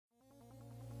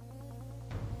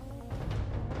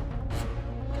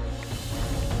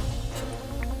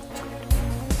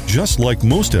Just like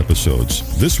most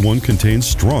episodes, this one contains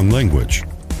strong language.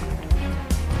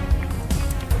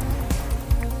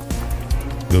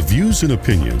 The views and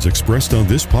opinions expressed on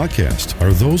this podcast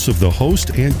are those of the host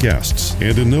and guests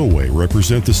and in no way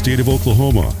represent the state of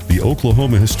Oklahoma, the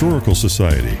Oklahoma Historical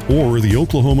Society, or the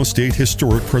Oklahoma State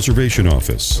Historic Preservation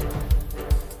Office.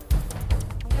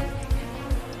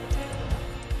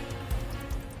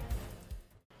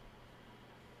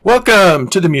 Welcome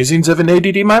to the Musings of an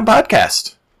ADD Mind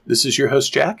podcast. This is your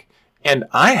host, Jack, and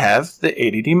I have the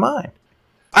ADD Mind.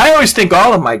 I always think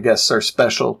all of my guests are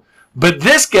special, but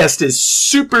this guest is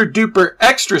super duper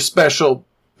extra special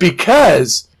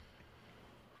because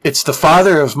it's the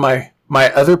father of my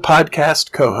other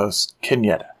podcast co-host,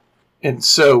 Kenyatta. And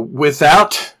so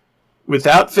without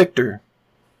Victor,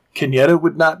 Kenyatta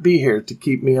would not be here to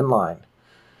keep me in line.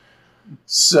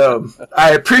 So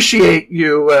I appreciate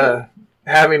you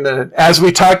having, as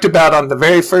we talked about on the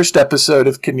very first episode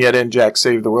of Kenyatta and Jack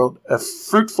Save the World, a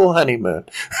fruitful honeymoon.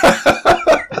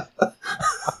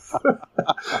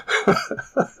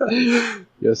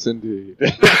 Yes, indeed.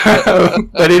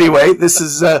 But anyway, this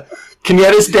is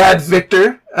Kenyatta's dad,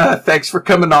 Victor. Thanks for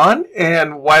coming on.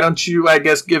 And why don't you, I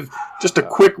guess, give just a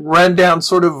quick rundown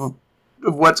sort of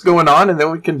what's going on, and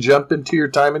then we can jump into your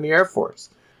time in the Air Force.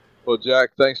 Well,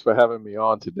 Jack, thanks for having me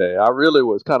on today. I really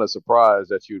was kind of surprised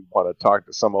that you'd want to talk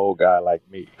to some old guy like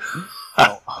me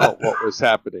on what was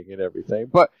happening and everything.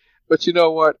 But you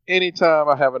know what? Anytime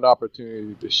I have an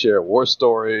opportunity to share war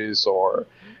stories or,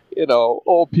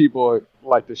 old people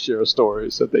like to share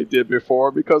stories that they did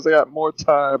before because they got more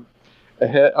time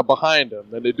behind them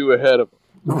than they do ahead of them.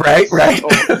 Right.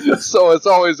 So it's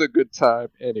always a good time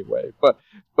anyway. But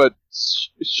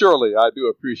surely I do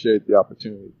appreciate the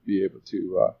opportunity to be able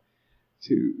to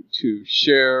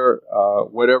share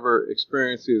whatever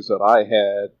experiences that I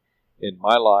had in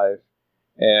my life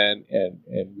and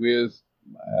with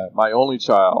my only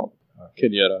child,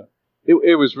 Kenyatta.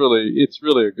 It's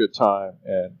really a good time,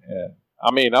 and I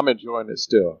mean I'm enjoying it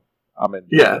still. I'm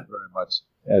enjoying it very much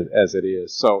as it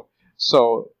is.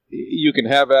 So you can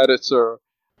have at it, sir.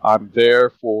 I'm there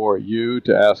for you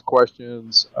to ask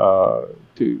questions,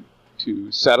 to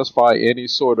satisfy any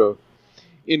sort of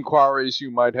inquiries you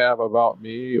might have about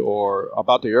me or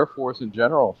about the Air Force in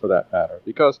general, for that matter.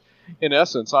 Because, in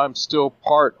essence, I'm still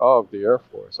part of the Air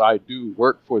Force. I do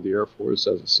work for the Air Force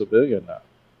as a civilian now.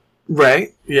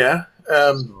 Right, yeah.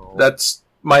 That's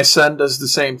my son does the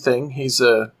same thing. He's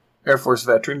a Air Force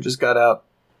veteran, just got out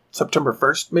September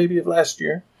 1st, maybe, of last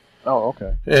year. Oh,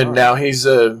 okay. And now he's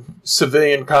a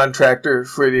civilian contractor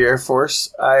for the Air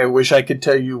Force. I wish I could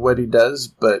tell you what he does,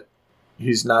 but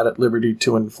he's not at liberty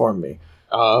to inform me.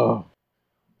 Oh.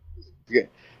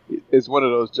 It's one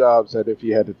of those jobs that if he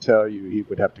had to tell you, he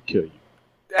would have to kill you.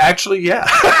 Actually, yeah.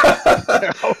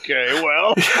 Okay,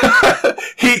 well.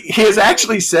 He has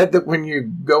actually said that when you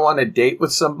go on a date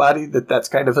with somebody, that's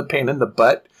kind of a pain in the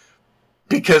butt.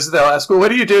 Because they'll ask, well, what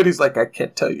do you do? And he's like, I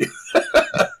can't tell you.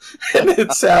 And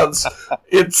it sounds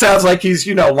like he's,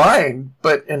 lying,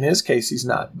 but in his case, he's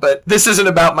not. But this isn't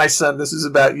about my son. This is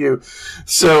about you.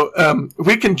 So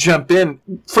we can jump in.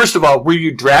 First of all, were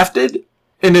you drafted?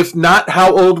 And if not,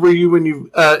 how old were you when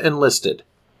you enlisted?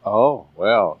 Oh,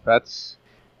 well, that's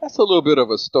a little bit of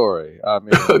a story. I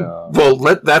mean, well,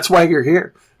 that's why you're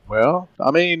here. Well,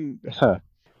 I mean,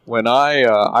 when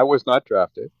I was not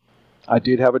drafted, I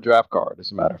did have a draft card,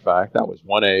 as a matter of fact. That was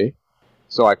 1A.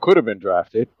 So I could have been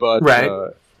drafted, but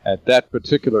at that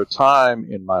particular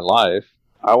time in my life,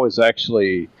 I was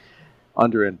actually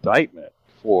under indictment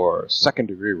for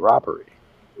second-degree robbery.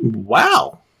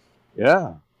 Wow.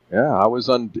 Yeah, I was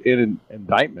in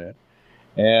indictment,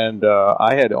 and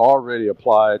I had already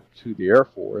applied to the Air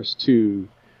Force to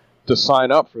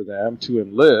sign up for them to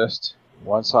enlist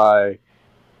once I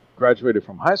graduated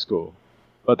from high school.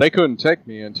 But they couldn't take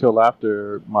me until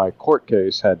after my court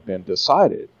case had been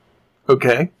decided.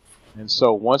 Okay. And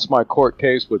so once my court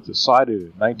case was decided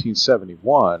in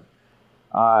 1971,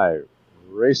 I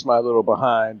raced my little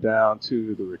behind down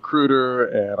to the recruiter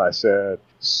and I said,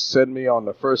 send me on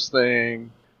the first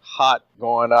thing hot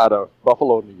going out of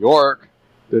Buffalo, New York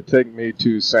to take me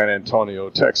to San Antonio,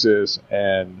 Texas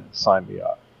and sign me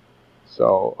up.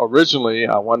 So originally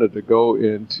I wanted to go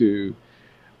into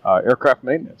aircraft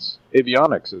maintenance,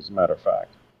 avionics as a matter of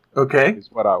fact. Okay. Is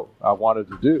what I wanted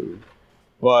to do.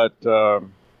 But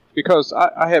because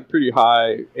I had pretty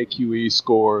high AQE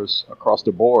scores across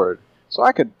the board, so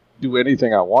I could do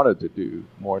anything I wanted to do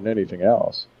more than anything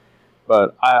else.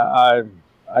 But I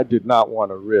did not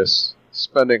want to risk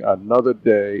spending another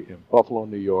day in Buffalo,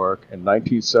 New York in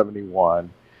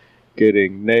 1971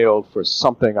 getting nailed for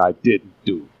something I didn't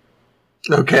do.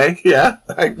 Okay, yeah,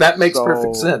 that makes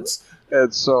perfect sense.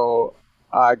 And so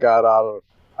I got out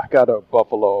of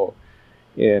Buffalo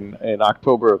in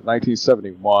October of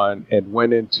 1971 and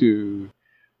went into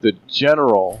the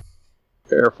General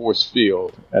Air Force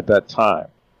Field at that time.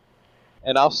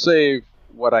 And I'll save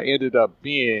what I ended up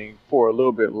being for a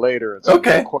little bit later. And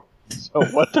okay. So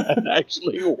what that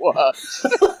actually was.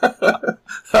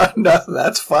 No,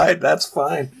 that's fine. That's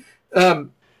fine.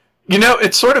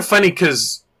 It's sort of funny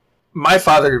because my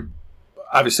father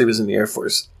obviously was in the Air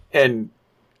Force, and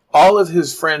all of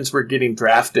his friends were getting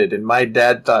drafted, and my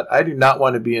dad thought, I do not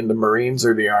want to be in the Marines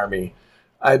or the Army.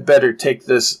 I better take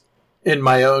this in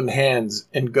my own hands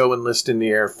and go enlist in the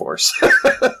Air Force.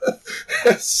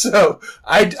 So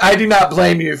I do not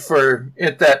blame you for,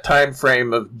 at that time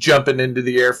frame, of jumping into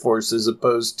the Air Force as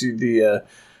opposed to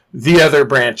the other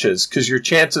branches, because your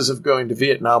chances of going to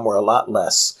Vietnam were a lot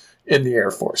less in the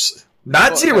Air Force.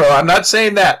 Not zero. I'm not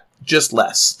saying that. Just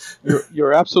less.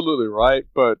 You're absolutely right.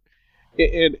 But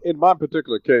in my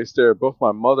particular case there, both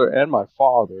my mother and my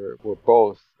father were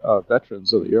both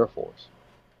veterans of the Air Force.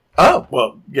 Oh,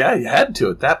 well, yeah, you had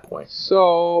to at that point.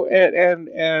 So,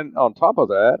 and on top of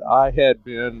that, I had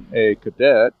been a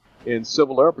cadet in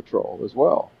Civil Air Patrol as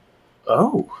well.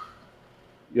 Oh.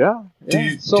 Yeah. Do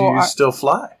you still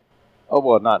fly? Oh,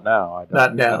 well, not now. I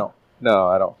don't. Not now.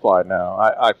 I don't fly now.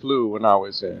 I flew when I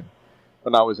was in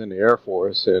the Air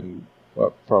Force, and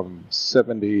from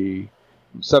 79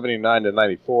 to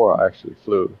 94, I actually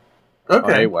flew on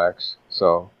AWACS.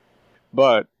 So,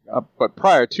 but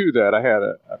prior to that, I had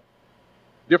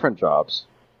different jobs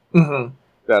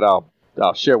that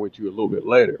I'll share with you a little bit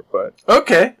later. But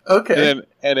okay. And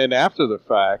then after the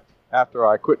fact, after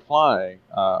I quit flying,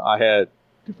 I had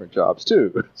different jobs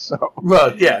too. So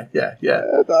well, yeah.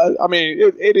 I mean,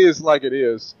 it is like it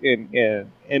is in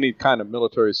any kind of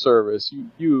military service.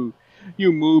 You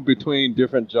move between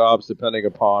different jobs depending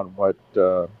upon what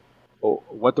the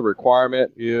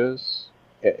requirement is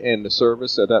in the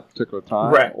service at that particular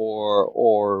time, right?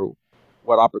 Or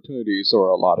what opportunities are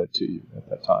allotted to you at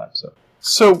that time.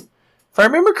 So if I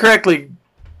remember correctly,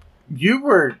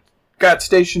 you got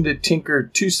stationed at Tinker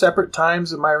 2 separate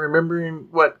times. Am I remembering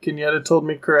what Kenyatta told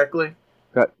me correctly?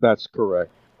 That's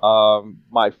correct.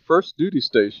 My first duty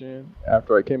station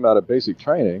after I came out of basic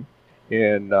training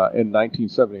in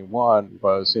 1971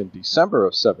 was in December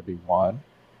of 71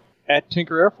 at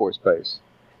Tinker Air Force Base,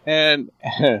 and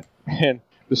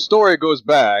the story goes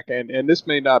back, and this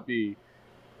may not be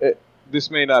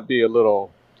a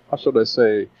little, how should I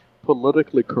say,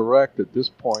 politically correct at this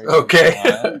point.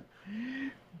 Okay.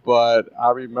 But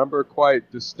I remember quite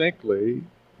distinctly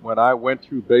when I went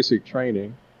through basic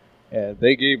training, and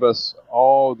they gave us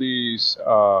all these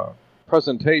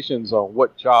presentations on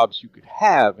what jobs you could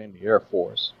have in the Air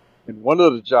Force. And one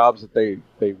of the jobs that they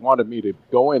wanted me to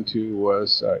go into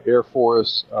was Air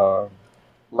Force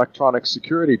Electronic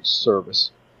Security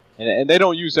Service. And they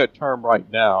don't use that term right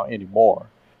now anymore.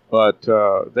 But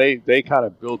they kind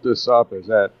of built this up as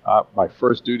that my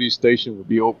first duty station would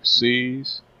be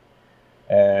overseas.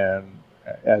 And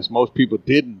as most people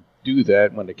didn't do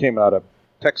that when they came out of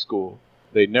tech school,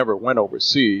 they never went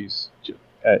overseas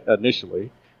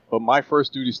initially. But my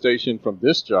first duty station from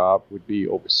this job would be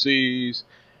overseas.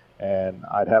 And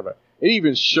it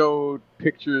even showed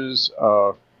pictures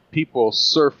of people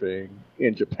surfing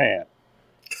in Japan.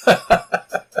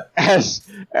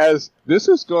 as this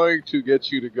is going to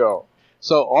get you to go.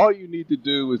 So all you need to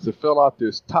do is to fill out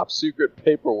this top secret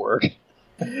paperwork,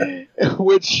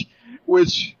 which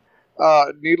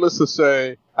needless to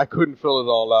say, I couldn't fill it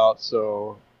all out,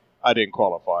 so I didn't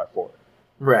qualify for it.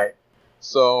 Right.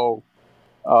 So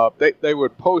they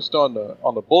would post on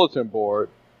the bulletin board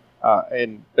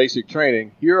in basic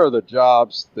training, here are the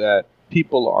jobs that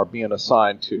people are being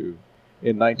assigned to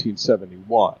in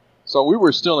 1971. So we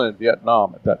were still in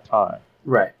Vietnam at that time.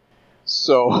 Right.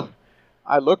 So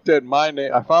I looked at my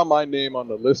name. I found my name on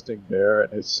the listing there,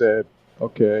 and it said,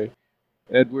 okay,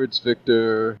 Edwards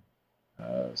Victor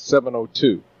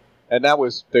 702. And that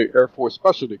was the Air Force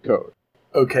Specialty Code.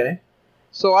 Okay.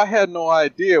 So I had no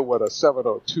idea what a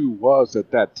 702 was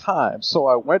at that time. So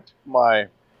I went to my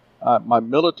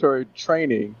military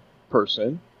training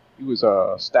person. He was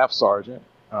a staff sergeant.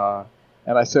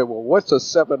 And I said, well, what's a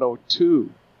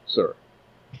 702, sir?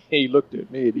 He looked at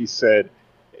me and he said,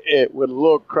 with a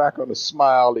little crack on a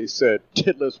smile, he said,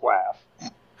 Tiddler's Waff.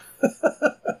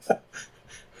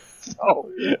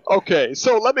 Okay,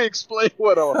 so let me explain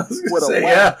what a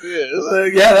WAF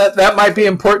is. That might be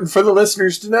important for the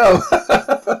listeners to know.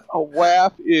 A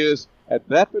WAF is, at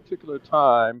that particular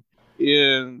time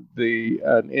in the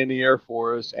Air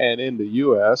Force and in the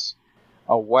U.S.,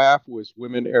 A WAF was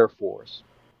Women Air Force.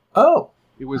 Oh.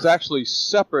 It was actually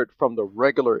separate from the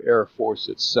regular Air Force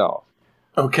itself.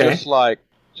 Okay.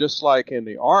 Just like in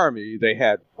the Army, they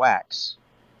had WACs,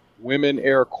 Women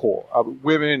Air Corps,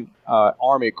 Women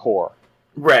Army Corps.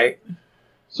 Right.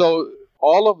 So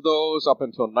all of those up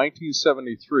until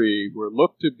 1973 were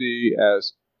looked to be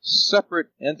as separate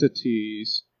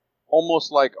entities,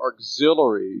 almost like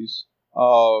auxiliaries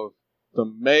of the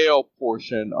male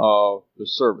portion of the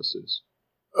services.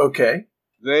 Okay.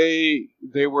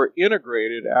 They were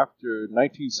integrated after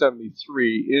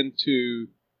 1973 into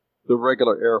the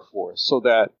regular Air Force, so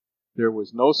that there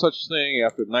was no such thing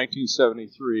after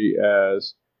 1973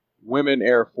 as Women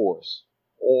Air Force,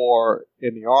 or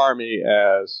in the Army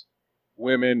as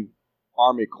Women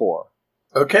Army Corps.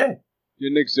 Okay.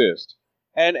 Didn't exist.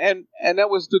 And that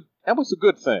was a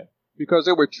good thing, because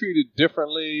they were treated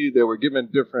differently, they were given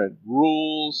different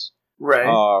rules.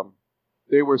 Right.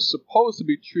 They were supposed to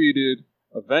be treated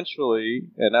eventually,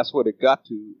 and that's what it got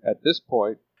to at this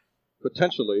point,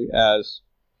 potentially as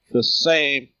the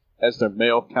same as their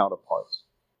male counterparts.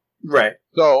 Right.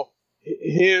 So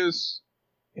his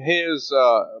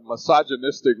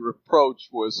misogynistic reproach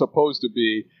was supposed to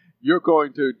be, you're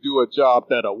going to do a job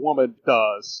that a woman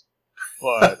does,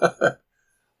 but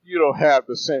you don't have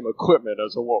the same equipment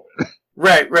as a woman.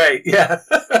 Right, yeah.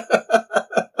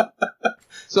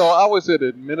 So I was an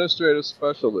administrative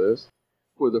specialist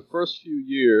for the first few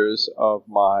years of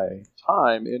my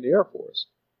time in the Air Force.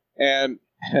 And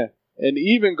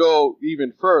even go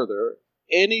even further,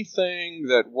 anything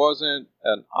that wasn't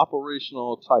an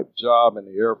operational type job in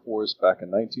the Air Force back in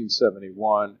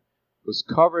 1971 was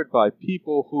covered by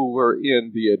people who were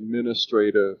in the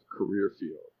administrative career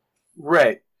field.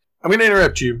 Right. I'm going to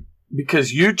interrupt you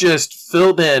because you just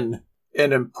filled in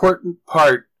an important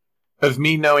part of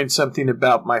me knowing something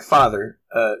about my father.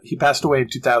 He passed away in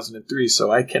 2003,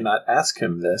 so I cannot ask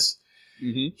him this.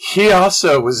 Mm-hmm. He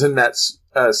also was in that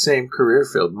same career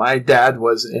field. My dad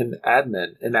was in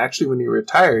admin, and actually when he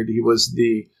retired, he was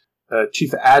the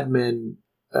chief admin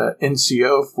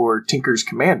NCO for Tinker's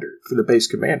Commander, for the base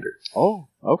commander. Oh,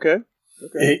 okay.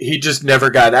 He just never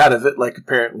got out of it like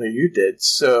apparently you did.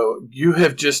 So you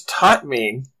have just taught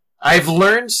me. I've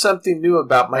learned something new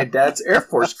about my dad's Air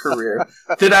Force career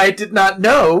that I did not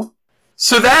know.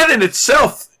 So that in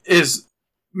itself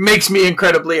makes me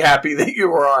incredibly happy that you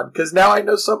were on, because now I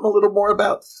know something a little more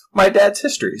about my dad's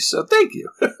history. So thank you.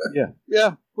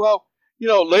 Yeah. Well,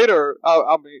 later,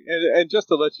 and just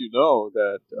to let you know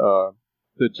that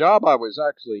the job I was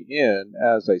actually in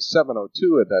as a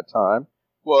 702 at that time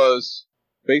was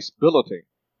base billeting.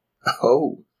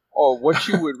 Oh. Or what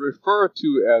you would refer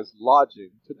to as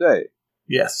lodging today.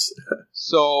 Yes.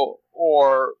 So,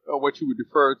 or what you would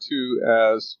refer to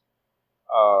as,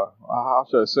 how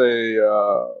should I say,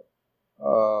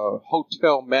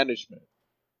 hotel management.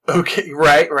 Okay,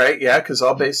 right, yeah, because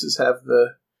all bases have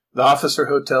the officer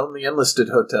hotel and the enlisted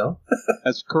hotel.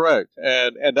 That's correct,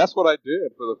 and that's what I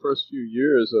did for the first few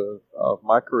years of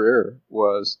my career.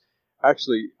 Was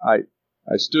actually I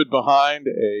stood behind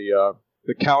the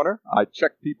counter. I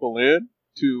checked people in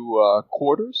to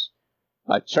quarters.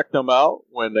 I checked them out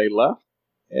when they left,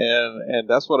 and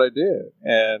that's what I did.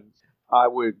 And I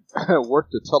would work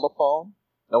the telephone.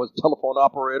 I was a telephone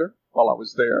operator while I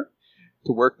was there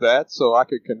to work that, so I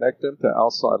could connect them to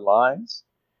outside lines,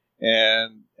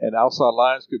 and outside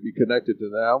lines could be connected to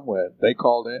them when they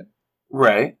called in.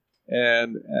 Right.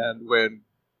 And when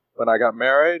I got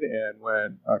married and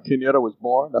when Kenyatta was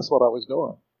born, that's what I was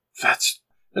doing.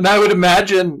 And I would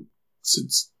imagine,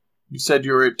 since you said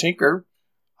you were a tinker,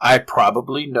 I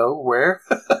probably know where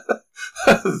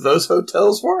those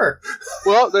hotels were.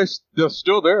 Well, they're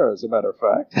still there, as a matter of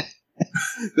fact.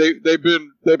 they've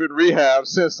been rehabbed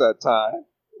since that time.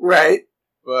 Right.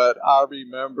 But I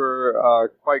remember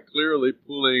quite clearly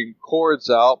pulling cords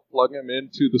out, plugging them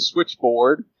into the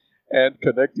switchboard, and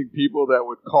connecting people that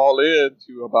would call in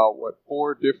to about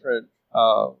 4 different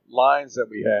lines that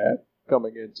we had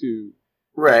coming into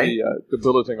the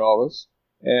billeting office,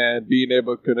 and being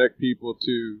able to connect people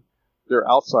to their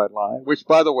outside line, which,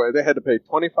 by the way, they had to pay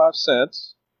 25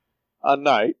 cents a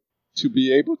night to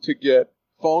be able to get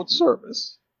phone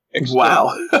service. Wow.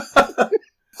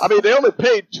 I mean, they only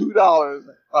paid $2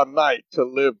 a night to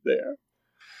live there.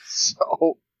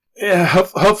 So, yeah,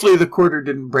 hopefully the quarter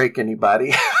didn't break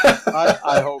anybody.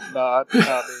 I hope not.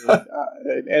 I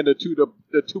mean, and the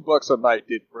 $2 a night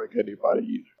didn't break anybody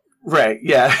either. Right.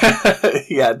 Yeah.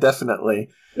 Yeah. Definitely.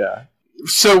 Yeah.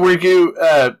 So, were you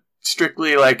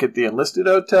strictly like at the enlisted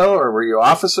hotel, or were you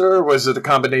officer, or was it a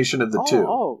combination of the two?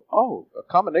 A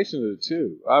combination of the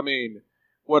two. I mean,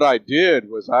 what I did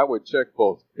was I would check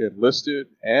both enlisted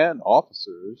and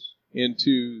officers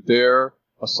into their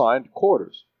assigned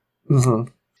quarters. Mm-hmm.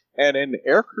 And an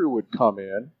aircrew would come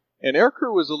in, and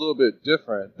aircrew was a little bit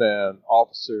different than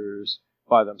officers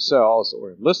by themselves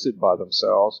or enlisted by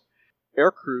themselves.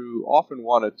 Aircrew often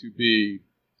wanted to be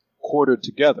quartered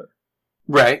together.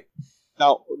 Right.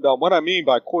 Now, what I mean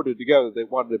by quartered together, they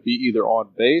wanted to be either on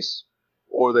base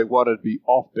or they wanted to be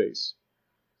off base.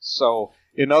 So,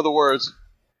 in other words,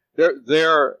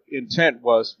 their intent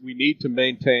was we need to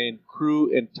maintain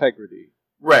crew integrity.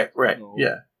 Right.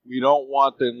 Yeah. We don't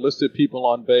want the enlisted people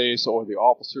on base or the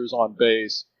officers on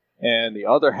base and the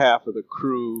other half of the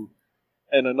crew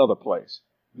in another place.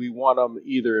 We want them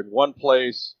either in one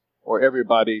place or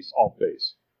everybody's off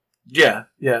base. Yeah.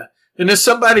 And as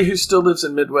somebody who still lives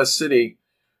in Midwest City,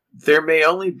 there may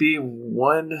only be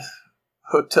one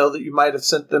hotel that you might have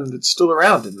sent them that's still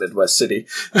around in Midwest City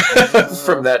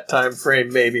from that time frame,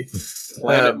 maybe.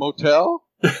 Planet Motel?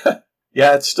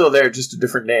 Yeah, it's still there, just a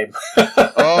different name.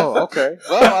 Oh, okay.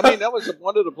 Well, I mean, that was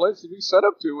one of the places we set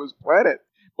up to was Planet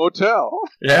Motel.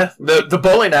 Yeah, the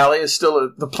bowling alley is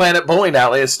still the Planet Bowling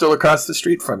Alley is still across the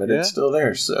street from it. Yeah. It's still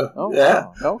there. So, yeah.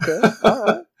 Wow. Okay. All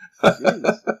right.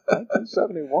 Jeez.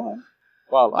 1971.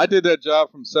 Wow, I did that job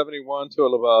from 71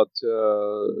 till about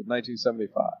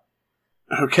 1975.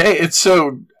 Okay, is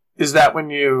that when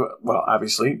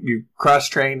obviously you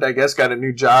cross-trained, I guess, got a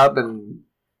new job, and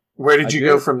where did you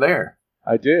go from there?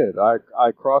 I did.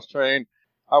 I cross-trained.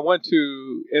 I went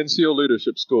to NCO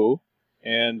Leadership School,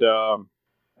 and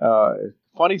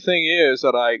funny thing is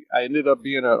that I ended up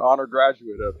being an honor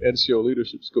graduate of NCO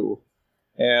Leadership School,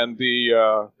 and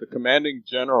the commanding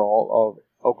general of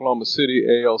Oklahoma City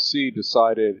ALC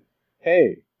decided,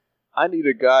 hey, I need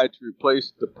a guy to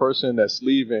replace the person that's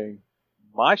leaving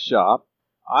my shop.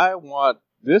 I want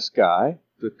this guy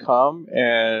to come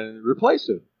and replace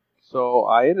him. So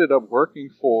I ended up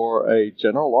working for a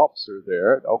general officer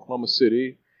there at Oklahoma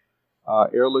City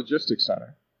Air Logistics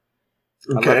Center.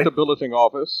 Okay. I left the billeting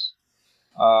office.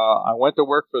 I went to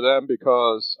work for them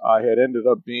because I had ended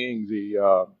up being the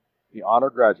honor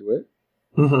graduate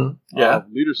of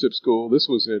leadership school. This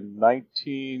was in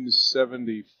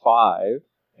 1975,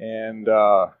 and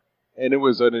it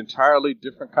was an entirely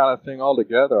different kind of thing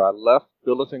altogether. I left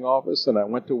billeting office and I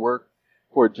went to work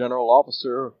for a general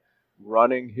officer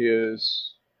running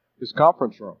his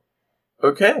conference room.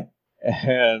 Okay.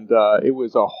 And it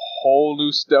was a whole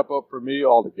new step up for me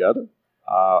altogether.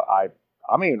 I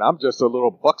mean, I'm just a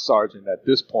little buck sergeant at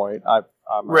this point. I'm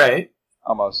an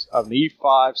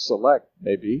E5 select,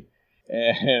 maybe,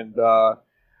 and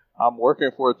I'm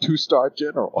working for a 2-star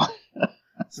general.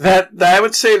 That I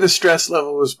would say the stress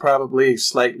level was probably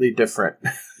slightly different.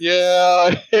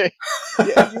 Yeah,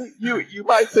 you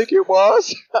might think it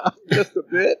was just a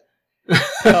bit.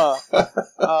 I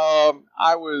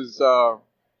was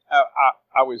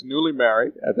newly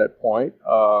married at that point.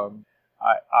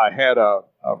 I had a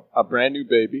brand new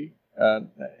baby,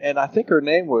 and I think her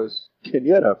name was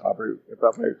Kenyetta, if I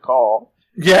recall.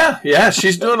 Yeah,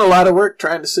 she's doing a lot of work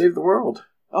trying to save the world.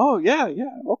 Oh yeah,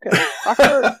 okay.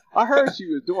 I heard she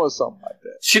was doing something like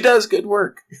that. She does good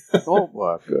work. Oh,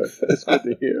 well, good. It's good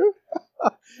to hear.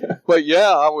 But yeah,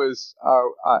 I was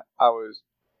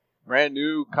brand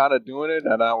new, kind of doing it,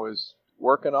 and I was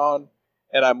working on,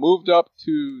 and I moved up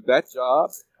to that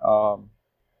job,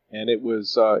 and it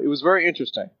was very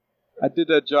interesting. I did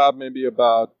that job maybe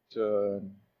about a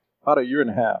year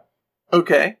and a half.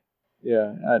 Okay.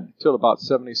 Yeah, until about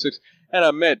 76, and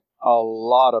I met a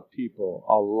lot of people,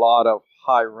 a lot of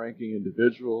high-ranking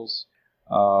individuals.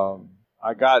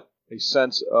 I got a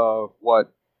sense of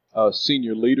what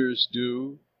senior leaders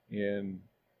do in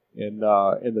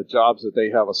the jobs that they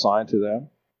have assigned to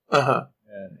them. Uh-huh.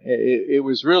 And it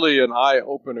was really an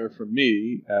eye-opener for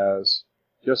me as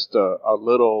just a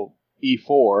little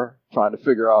E4 trying to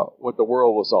figure out what the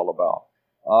world was all about.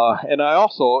 And I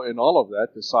also, in all of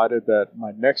that, decided that my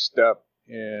next step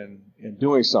in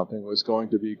doing something was going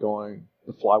to be going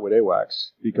to fly with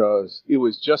AWACS, because it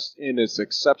was just in its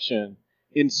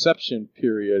inception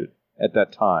period at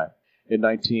that time, in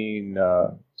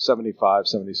 1975,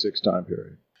 76 time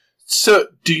period. So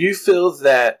do you feel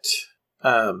that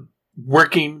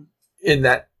working in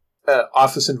that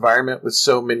office environment with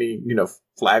so many,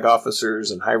 flag officers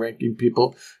and high-ranking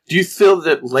people, do you feel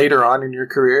that later on in your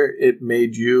career it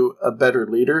made you a better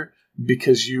leader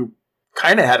because you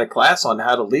kind of had a class on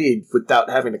how to lead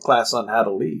without having a class on how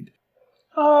to lead?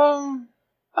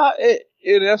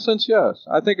 In essence, yes.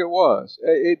 I think it was.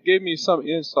 It gave me some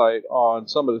insight on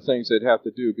some of the things they'd have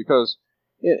to do, because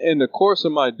In the course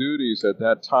of my duties at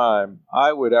that time,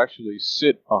 I would actually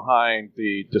sit behind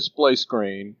the display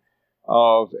screen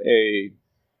of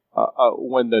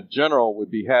when the general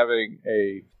would be having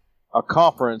a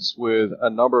conference with a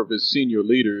number of his senior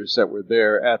leaders that were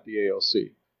there at the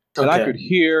ALC. And I could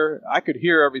hear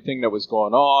everything that was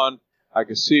going on. I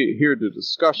could hear the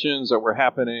discussions that were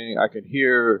happening. I could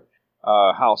hear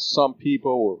how some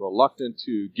people were reluctant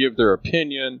to give their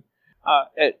opinion.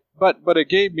 But it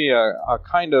gave me a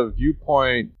kind of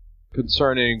viewpoint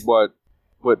concerning what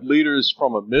leaders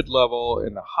from a mid-level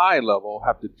and a high level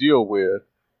have to deal with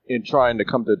in trying to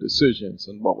come to decisions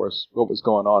and what was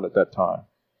going on at that time.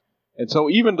 And so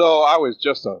even though I was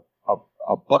just a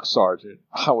buck sergeant,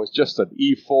 I was just an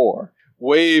E4,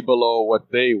 way below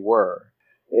what they were,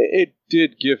 it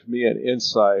did give me an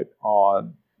insight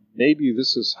on maybe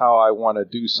this is how I want to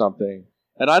do something.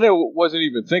 And I wasn't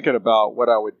even thinking about what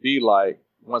I would be like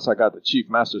once I got to Chief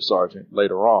Master Sergeant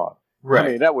later on. Right. I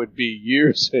mean, that would be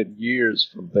years and years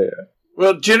from there.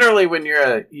 Well, generally when you're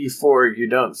at E4, you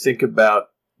don't think about,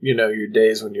 your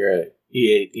days when you're at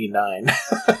E8, E9.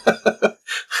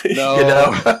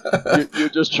 No, you're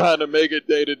just trying to make it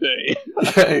day to day.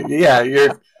 Yeah,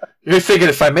 you're thinking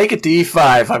if I make it to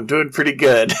E5, I'm doing pretty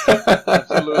good.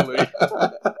 Absolutely.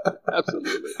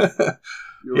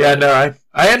 You're right. No,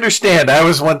 I understand. I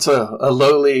was once a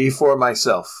lowly E4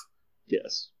 myself.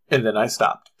 Yes. And then I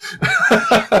stopped.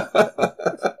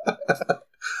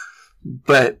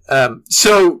 But,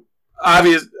 so,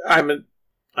 obvious,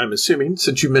 I'm assuming,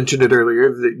 since you mentioned it earlier,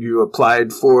 that you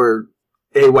applied for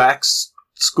AWACS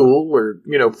school or,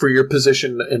 for your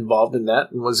position involved in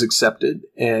that and was accepted.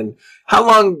 And how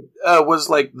long was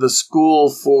the school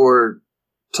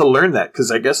to learn that? Because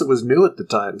I guess it was new at the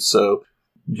time. So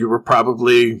you were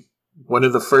probably one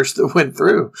of the first that went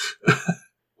through.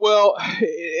 Well,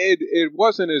 it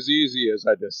wasn't as easy as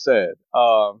I just said.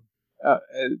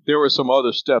 There were some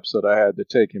other steps that I had to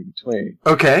take in between.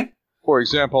 Okay. For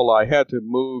example, I had to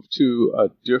move to a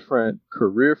different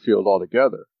career field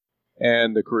altogether.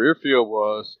 And the career field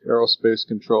was aerospace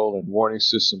control and warning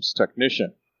systems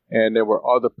technician. And there were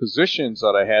other positions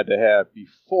that I had to have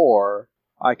before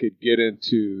I could get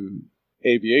into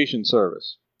aviation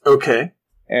service. Okay.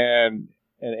 And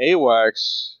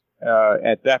AWACS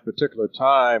at that particular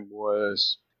time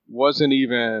wasn't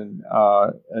even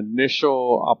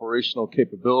initial operational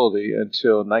capability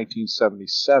until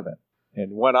 1977.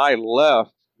 And when I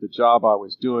left the job I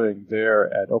was doing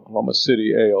there at Oklahoma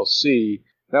City ALC,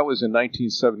 that was in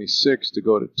 1976 to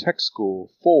go to tech school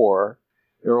for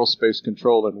aerospace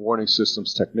control and warning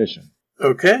systems technician.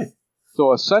 Okay.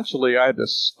 So essentially, I had to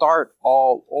start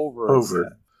all over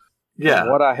again. Yeah.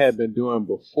 What I had been doing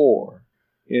before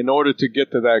in order to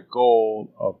get to that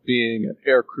goal of being an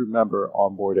aircrew member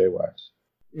on board AWACS.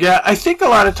 Yeah, I think a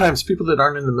lot of times people that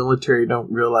aren't in the military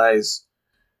don't realize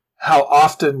how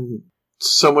often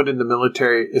someone in the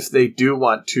military, if they do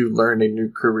want to learn a new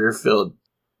career field,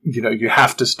 you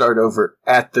have to start over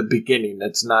at the beginning.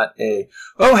 It's not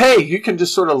oh, hey, you can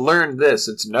just sort of learn this.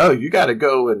 It's no, you got to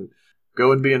go and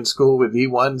be in school with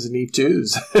E1s and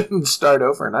E2s and start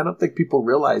over. And I don't think people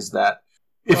realize that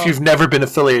if you've never been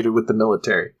affiliated with the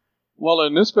military. Well,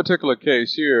 in this particular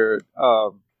case here,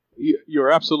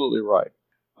 you're absolutely right.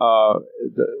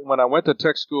 When I went to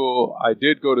tech school, I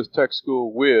did go to tech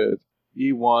school with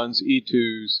E1s,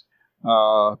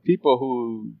 E2s, people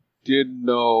who didn't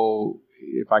know,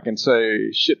 if I can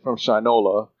say, shit from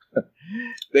Shinola.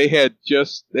 They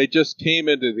just came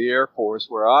into the Air Force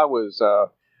where I was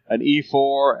an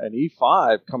E4 and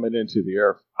E5 coming into the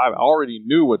Air Force. I already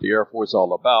knew what the Air Force is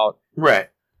all about. Right.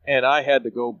 And I had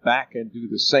to go back and do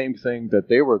the same thing that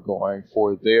they were going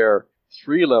for their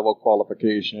 3-level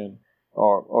qualification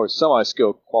or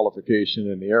semi-skilled qualification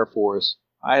in the Air Force.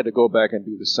 I had to go back and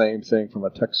do the same thing from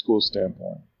a tech school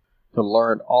standpoint to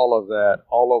learn all of that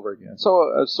all over again.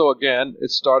 So again,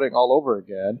 it's starting all over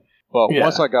again. But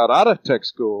once I got out of tech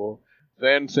school,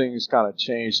 then things kind of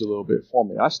changed a little bit for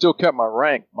me. I still kept my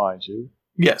rank, mind you.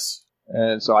 Yes.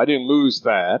 And so I didn't lose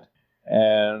that.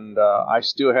 And I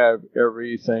still have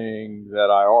everything that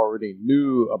I already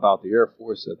knew about the Air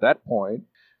Force at that point.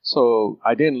 So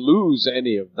I didn't lose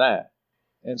any of that.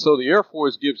 And so the Air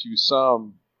Force gives you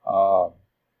some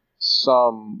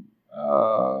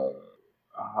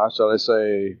how shall I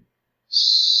say,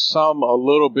 a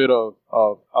little bit of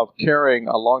carrying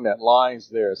along that lines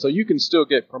there. So you can still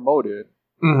get promoted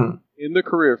in the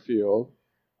career field,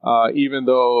 even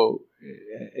though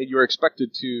you're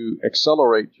expected to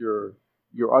accelerate your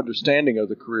understanding of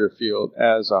the career field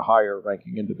as a higher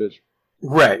ranking individual.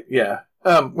 Right, yeah.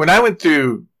 When I went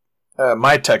through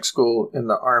my tech school in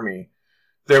the Army,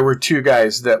 there were 2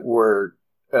 guys that were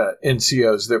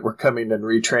NCOs that were coming and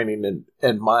retraining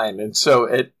in mine. And so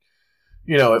at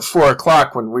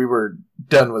 4:00 when we were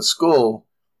done with school,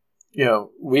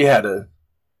 we had a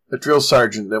drill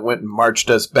sergeant that went and marched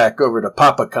us back over to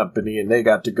Papa Company, and they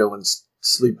got to go and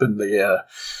sleep in the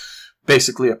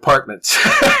basically apartments,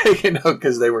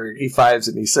 because they were E5s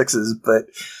and E6s. But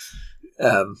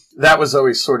that was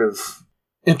always sort of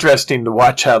interesting to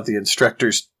watch how the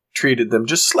instructors treated them,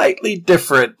 just slightly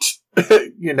different,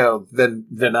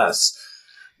 than us.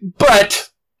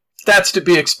 But that's to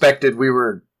be expected. We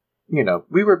were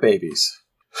babies.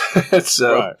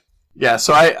 So, right. Yeah,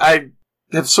 so I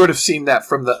have sort of seen that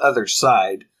from the other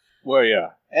side. Well,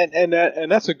 yeah,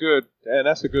 and that's a good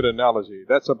analogy.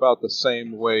 That's about the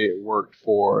same way it worked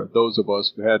for those of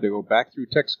us who had to go back through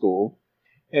tech school,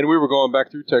 and we were going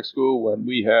back through tech school when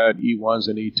we had E1s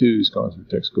and E2s going through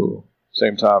tech school,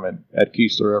 same time at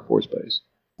Keesler Air Force Base.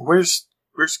 Where's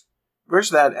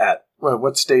that at? Well,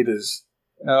 what state is?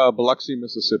 Biloxi,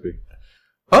 Mississippi.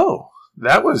 Oh,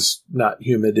 that was not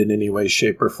humid in any way,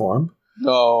 shape, or form.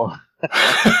 No.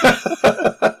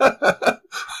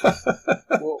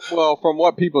 Well, from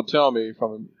what people tell me,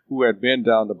 from who had been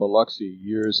down to Biloxi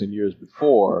years and years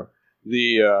before,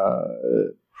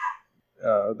 the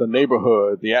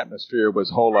neighborhood, the atmosphere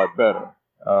was a whole lot better,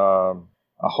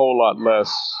 a whole lot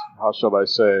less, how shall I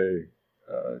say,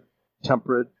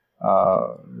 temperate.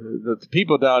 The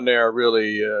people down there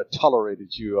really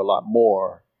tolerated you a lot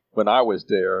more when I was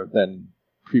there than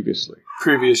previously.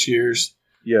 Previous years.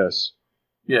 Yes.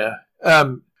 Yeah.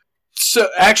 So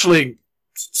actually,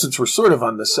 since we're sort of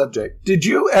on the subject, did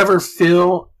you ever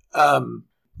feel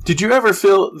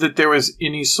that there was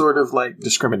any sort of like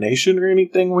discrimination or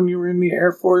anything when you were in the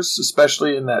Air Force,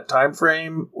 especially in that time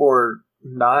frame, or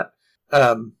not?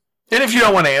 And if you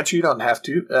don't want to answer, you don't have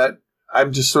to.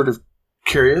 I'm just sort of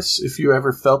curious if you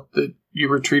ever felt that you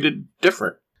were treated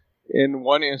different. In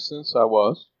one instance, I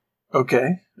was.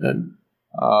 Okay. And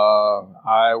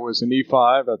I was an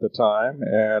E5 at the time,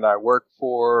 and I worked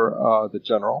for the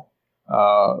general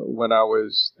when I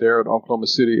was there at Oklahoma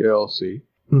City LLC.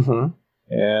 Mm-hmm.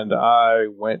 And I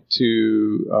went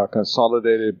to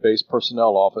Consolidated Base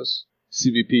Personnel Office,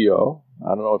 CBPO. I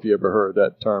don't know if you ever heard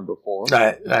that term before.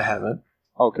 I haven't.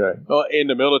 Okay. Well, in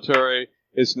the military,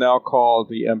 it's now called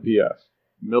the MPF,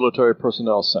 Military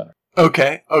Personnel Center.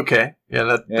 Okay. Yeah,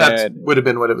 that would have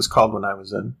been what it was called when I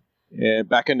was in. And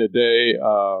back in the day,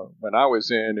 when I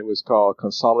was in, it was called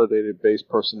Consolidated Base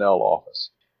Personnel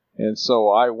Office. And so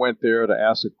I went there to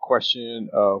ask a question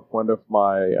of one of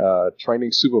my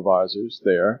training supervisors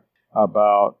there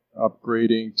about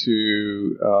upgrading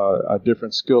to a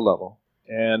different skill level.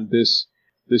 And this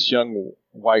young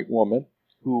white woman,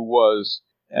 who was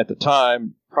at the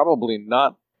time probably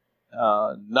not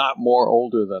more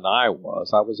older than I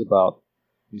was. I was about,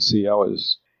 I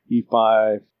was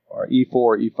E5 or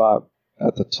E4, E5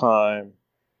 at the time,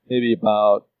 maybe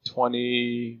about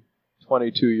 20,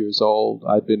 22 years old.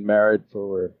 I'd been married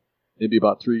for maybe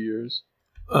about 3 years.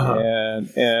 Uh-huh.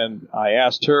 And I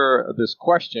asked her this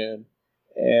question,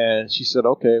 and she said,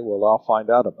 okay, well, I'll find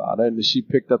out about it. And she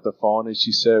picked up the phone and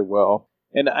she said, well,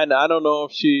 and I don't know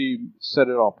if she said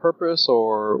it on purpose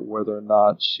or whether or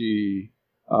not she,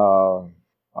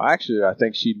 actually, I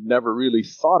think she never really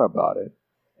thought about it.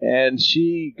 And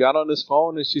she got on this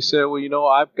phone and she said, well,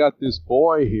 I've got this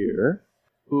boy here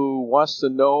who wants to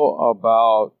know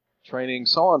about training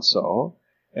so-and-so.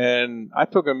 And I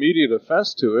took immediate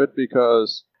offense to it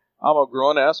because I'm a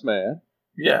grown-ass man.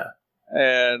 Yeah.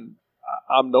 And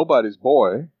I'm nobody's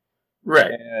boy. Right.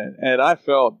 And I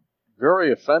felt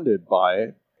very offended by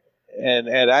it. And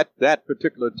at that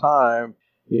particular time,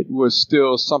 it was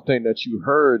still something that you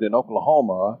heard in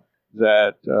Oklahoma,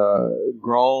 that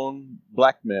grown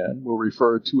black men were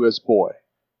referred to as boy.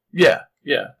 Yeah,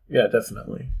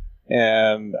 definitely.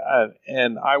 And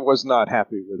I was not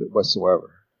happy with it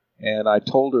whatsoever. And I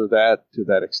told her that to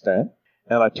that extent.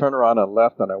 And I turned around and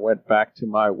left, and I went back to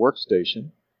my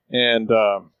workstation. And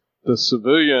the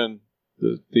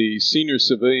senior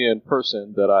civilian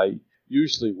person that I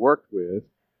usually worked with,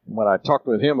 when I talked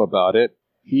with him about it,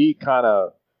 he kind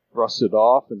of brushed it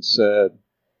off and said,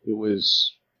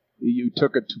 you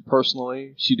took it too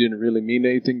personally. She didn't really mean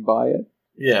anything by it.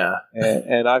 Yeah.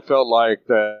 And I felt like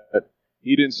that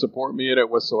he didn't support me in it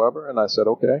whatsoever. And I said,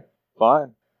 okay,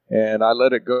 fine. And I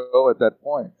let it go at that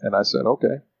point. And I said,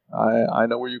 okay, I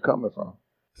know where you're coming from.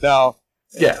 Now,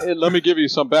 let me give you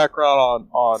some background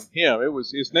on him.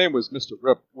 His name was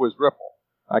Ripple.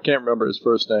 I can't remember his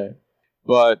first name.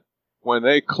 But when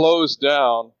they closed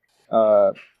down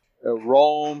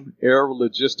Rome Air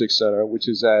Logistics Center, which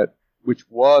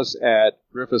was at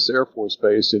Griffiths Air Force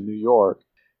Base in New York,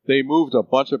 they moved a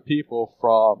bunch of people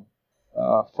from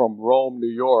Rome, New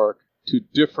York, to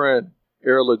different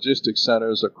air logistics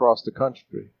centers across the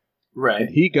country. Right. And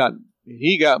he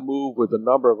got moved with a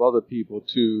number of other people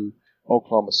to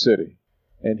Oklahoma City.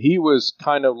 And he was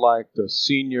kind of like the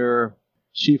senior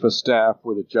chief of staff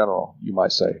with a general, you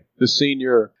might say. The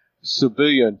senior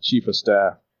civilian chief of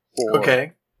staff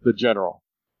for the general.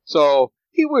 So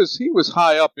he was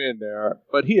high up in there,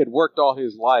 but he had worked all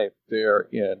his life there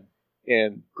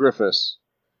in Griffiths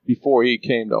before he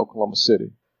came to Oklahoma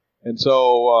City. And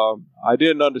so I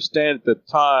didn't understand at the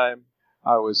time.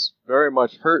 I was very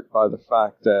much hurt by the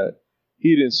fact that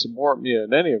he didn't support me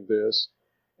in any of this.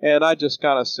 And I just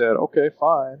kind of said, okay,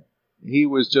 fine. He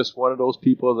was just one of those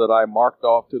people that I marked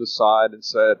off to the side and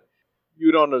said,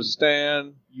 you don't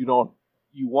understand. You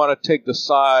want to take the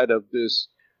side of this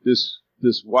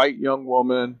white young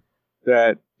woman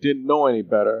that didn't know any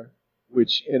better,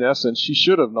 which in essence she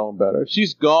should have known better. She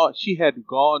had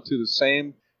gone to the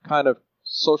same kind of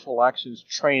social actions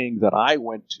training that I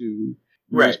went to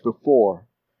years before.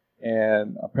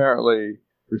 And apparently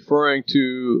referring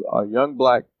to a young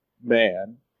black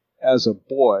man as a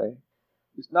boy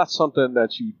is not something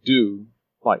that you do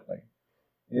lightly.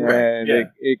 And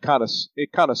it kind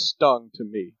of stung to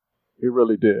me. It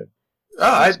really did.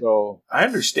 Oh, I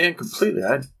understand completely.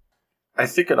 I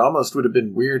think it almost would have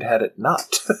been weird had it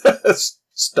not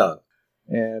stung.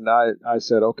 And I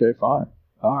said, okay, fine.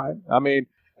 All right. I mean,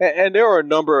 and there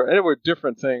were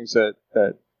different things that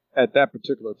at that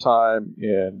particular time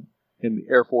in the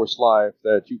Air Force life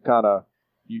that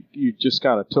you just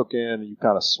kind of took in and you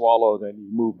kind of swallowed and you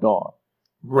moved on.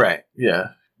 Right.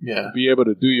 Yeah. Yeah. To be able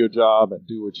to do your job and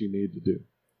do what you need to do.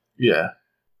 Yeah.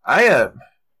 I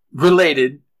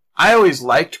related. I always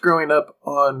liked growing up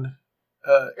on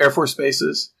Air Force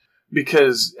bases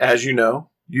because, as you know,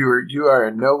 you are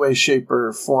in no way, shape,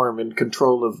 or form in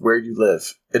control of where you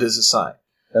live. It is a sign.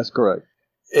 That's correct.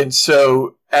 And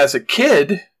so, as a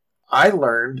kid, I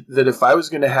learned that if I was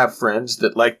going to have friends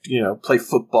that liked, play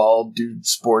football, do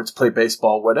sports, play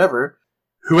baseball, whatever,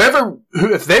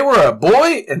 if they were a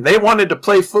boy and they wanted to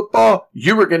play football,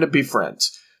 you were going to be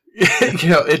friends.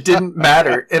 It didn't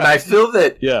matter. And I feel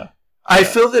that, I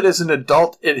feel that as an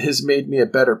adult, it has made me a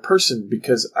better person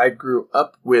because I grew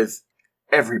up with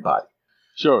everybody.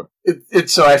 Sure.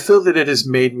 So I feel that it has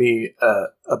made me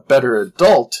a better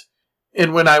adult.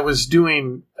 And when I was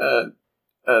doing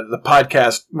the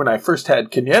podcast, when I first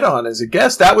had Kenyetta on as a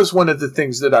guest, that was one of the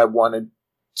things that I wanted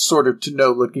sort of to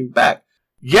know looking back.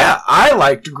 Yeah, I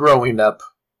liked growing up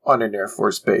on an Air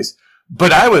Force base,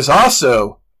 but I was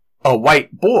also a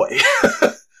white boy,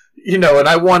 and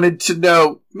I wanted to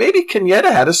know maybe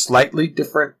Kenyetta had a slightly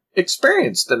different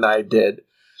experience than I did.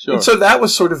 Sure. And so that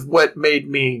was sort of what made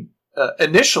me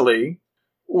initially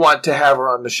want to have her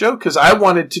on the show, because I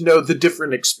wanted to know the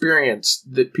different experience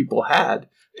that people had.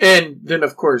 And then,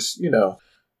 of course,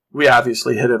 we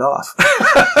obviously hit it off.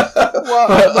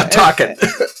 Well, talking.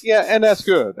 And that's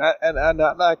good. And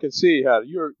I can see how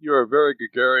you're a very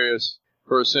gregarious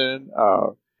person.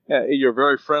 You're a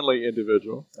very friendly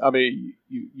individual. I mean,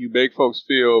 you make folks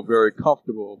feel very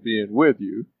comfortable being with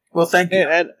you. Well, thank you.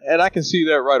 And I can see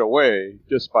that right away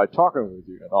just by talking with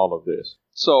you and all of this.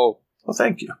 So, well,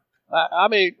 thank you. I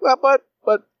mean, but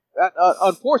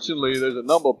unfortunately, there's a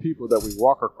number of people that we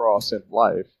walk across in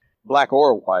life, black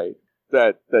or white,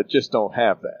 that just don't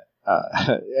have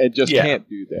that, and just can't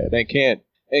do that,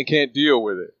 and can't deal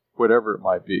with it, whatever it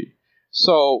might be.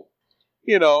 So,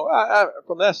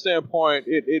 from that standpoint,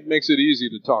 it makes it easy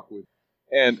to talk with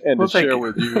and to share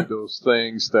with you those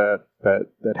things that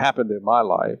happened in my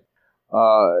life.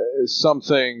 Some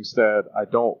things that I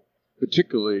don't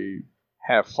particularly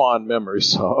have fond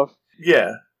memories of.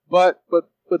 Yeah. But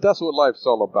that's what life's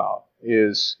all about.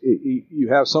 Is you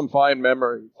have some fond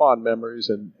memories,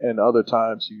 and other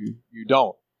times you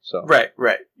don't. So right,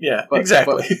 yeah,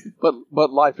 exactly.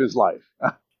 But life is life.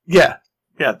 yeah,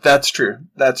 that's true.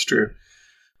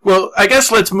 Well, I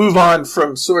guess let's move on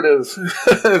from sort of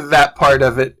that part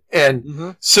of it,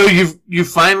 and so you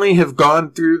finally have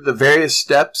gone through the various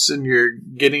steps, and you're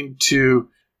getting to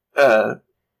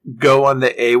go on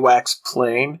the AWACS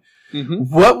plane.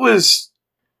 Mm-hmm. What was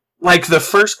like the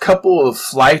first couple of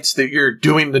flights that you're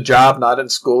doing the job, not in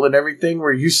school and everything?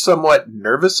 Were you somewhat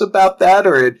nervous about that,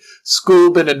 or had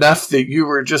school been enough that you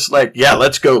were just like, yeah,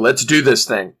 let's go, let's do this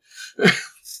thing?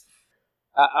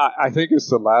 I think it's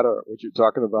the latter, what you're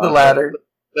talking about. The latter.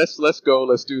 Let's go,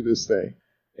 let's do this thing.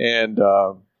 And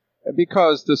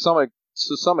because to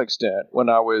some extent, when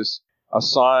I was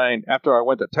assigned, after I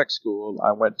went to tech school,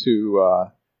 I went to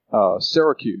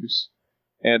Syracuse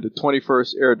and the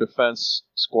 21st Air Defense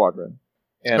Squadron.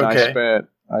 And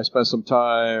I I spent some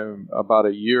time, about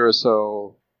a year or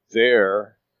so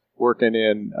there, working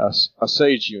in a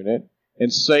SAGE unit.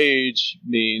 And SAGE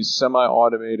means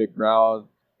semi-automated ground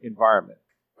environment.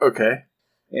 Okay.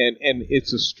 And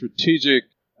it's a strategic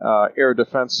air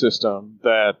defense system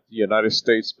that the United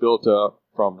States built up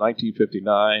from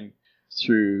 1959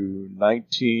 through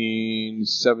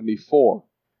 1974.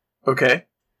 Okay.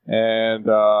 And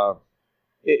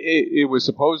it was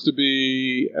supposed to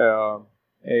be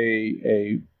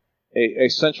a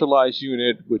centralized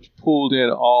unit which pulled in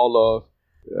all of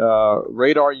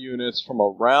radar units from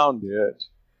around it,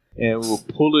 and will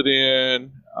pull it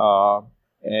in,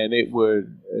 and it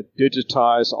would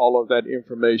digitize all of that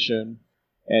information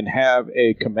and have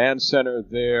a command center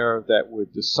there that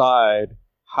would decide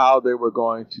how they were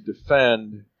going to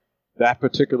defend that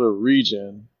particular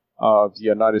region of the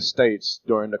United States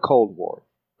during the Cold War.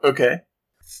 Okay.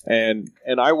 And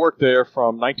I worked there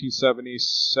from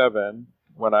 1977,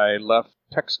 when I left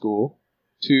tech school,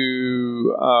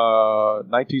 to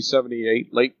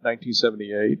 1978, late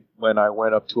 1978, when I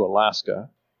went up to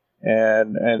Alaska.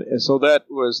 And so that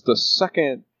was the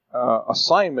second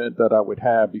assignment that I would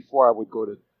have before I would go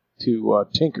to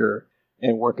Tinker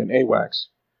and work in AWACS.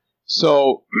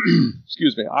 So,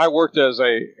 excuse me, I worked as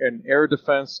an air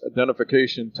defense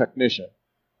identification technician.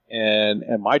 And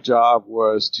my job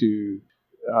was to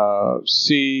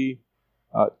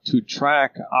to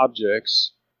track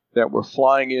objects that were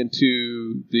flying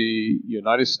into the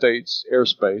United States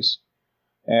airspace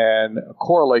and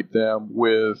correlate them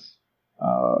with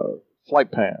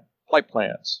flight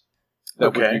plans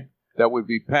that would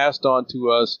be passed on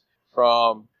to us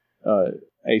from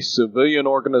a civilian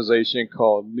organization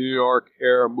called New York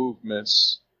Air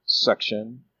Movements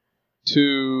Section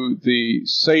to the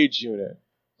SAGE unit.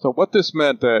 So what this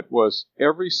meant that was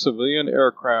every civilian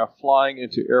aircraft flying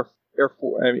into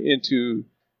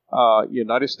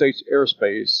United States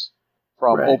airspace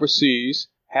from overseas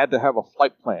had to have a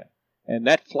flight plan, and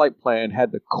that flight plan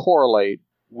had to correlate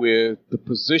with the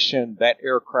position that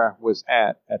aircraft was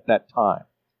at that time.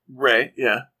 Right.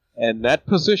 Yeah. And that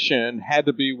position had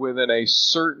to be within a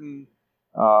certain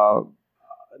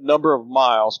number of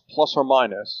miles, plus or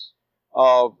minus,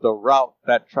 of the route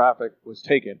that traffic was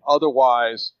taken.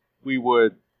 Otherwise, we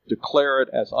would declare it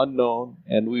as unknown,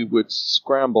 and we would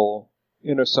scramble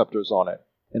interceptors on it.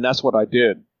 And that's what I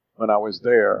did when I was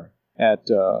there at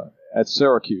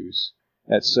Syracuse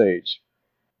at SAGE.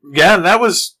 Yeah, and that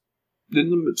was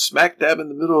smack dab in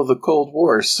the middle of the Cold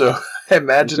War. So I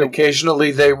imagine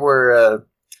occasionally they were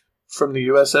from the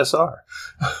USSR.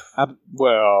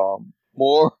 Well,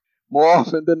 more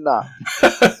often than not.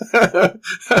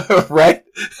 Right?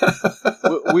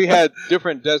 We had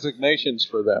different designations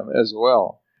for them as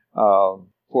well.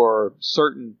 For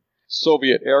certain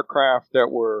Soviet aircraft that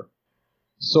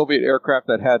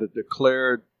had a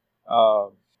declared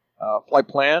flight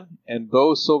plan, and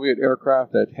those Soviet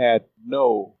aircraft that had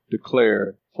no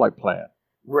declared flight plan.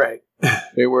 Right.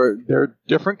 They're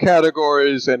different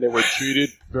categories, and they were treated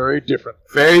very differently.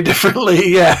 Very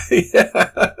differently, yeah.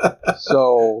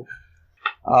 So,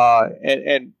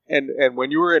 and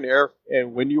when you were in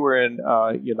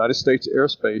United States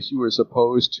airspace, you were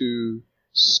supposed to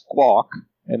squawk,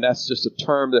 and that's just a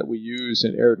term that we use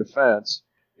in air defense.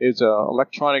 It's an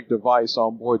electronic device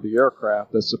on board the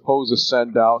aircraft that's supposed to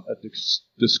send out a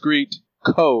discrete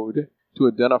code to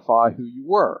identify who you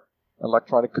were.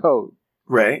 Electronic code.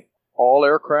 Right. All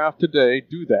aircraft today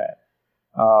do that.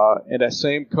 And that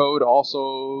same code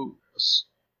also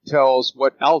tells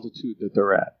what altitude that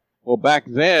they're at. Well, back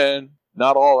then,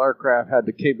 not all aircraft had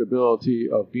the capability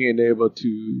of being able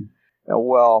to,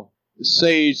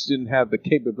 SAGE didn't have the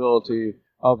capability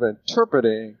of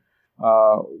interpreting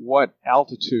what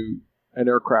altitude an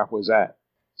aircraft was at.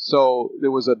 So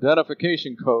there was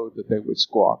identification code that they would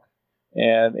squawk.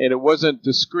 And it wasn't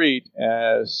discrete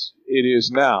as it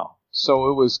is now. So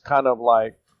it was kind of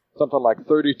like something like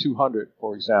 3200,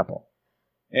 for example.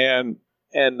 And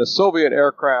the Soviet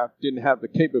aircraft didn't have the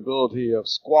capability of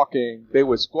squawking. They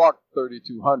would squawk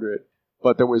 3200,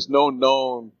 but there was no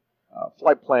known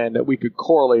flight plan that we could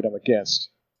correlate them against.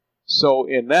 So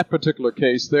in that particular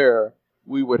case there,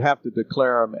 we would have to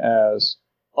declare them as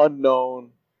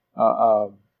unknown,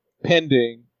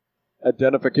 pending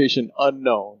identification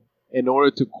unknown. In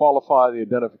order to qualify the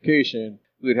identification,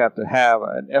 we'd have to have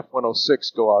an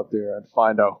F-106 go out there and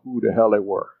find out who the hell they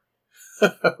were.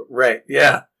 Right,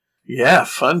 yeah. Yeah,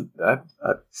 fun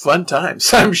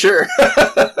times, I'm sure.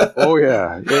 Oh,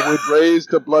 yeah. It would raise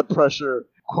the blood pressure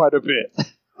quite a bit.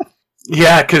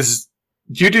 Yeah, because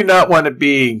you do not want to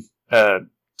be,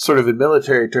 sort of in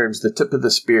military terms, the tip of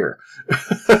the spear.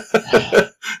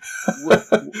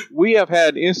 we have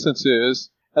had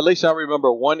instances, at least I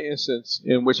remember one instance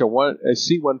in which a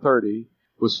C-130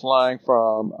 was flying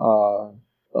from,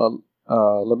 from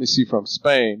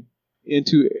Spain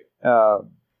into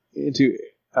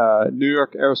New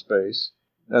York airspace.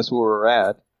 That's where we're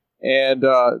at. And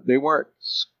they weren't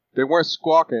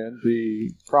squawking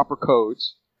the proper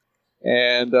codes,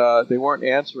 and they weren't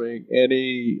answering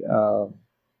any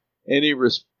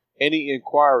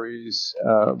inquiries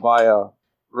via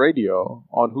radio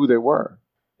on who they were,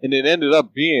 and it ended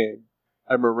up being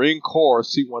a Marine Corps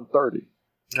C-130.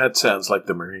 That sounds like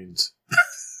the Marines.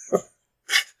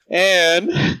 And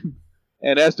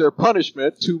as their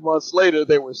punishment, 2 months later,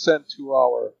 they were sent to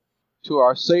our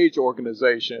SAGE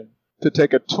organization to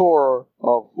take a tour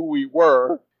of who we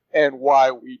were and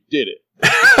why we did it.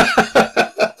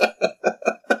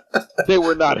 They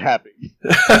were not happy.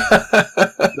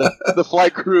 The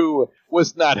flight crew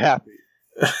was not happy.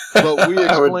 But we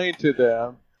explained to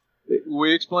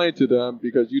them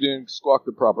because you didn't squawk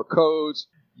the proper codes,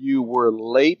 you were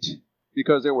late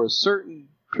because there was a certain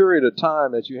period of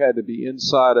time that you had to be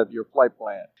inside of your flight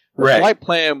plan. The flight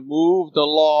plan moved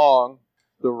along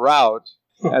the route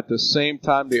at the same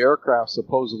time the aircraft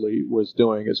supposedly was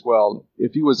doing as well.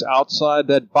 If you was outside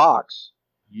that box,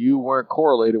 you weren't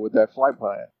correlated with that flight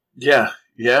plan. Yeah,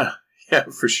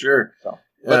 for sure. So,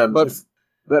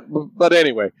 but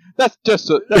anyway, that's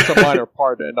a minor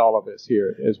part in all of this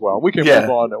here as well. We can move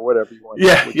on to whatever you want.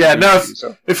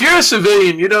 If you're a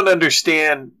civilian, you don't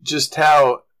understand just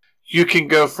how you can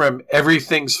go from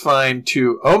everything's fine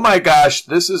to, oh my gosh,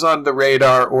 this is on the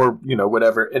radar, or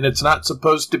whatever, and it's not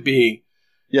supposed to be.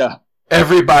 Yeah.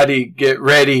 Everybody get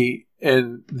ready,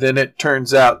 and then it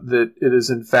turns out that it is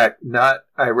in fact not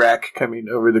Iraq coming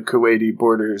over the Kuwaiti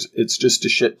borders. It's just a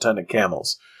shit ton of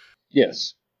camels.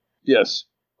 Yes.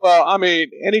 Well, I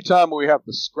mean, anytime we have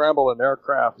to scramble an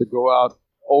aircraft to go out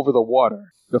over the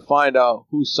water to find out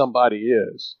who somebody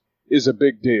is a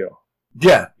big deal.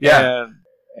 Yeah.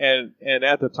 And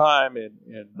at the time in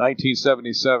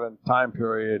 1977 time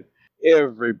period,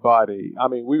 everybody, I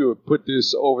mean, we would put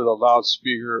this over the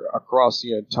loudspeaker across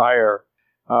the entire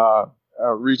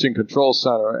region control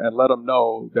center and let them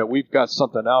know that we've got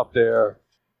something out there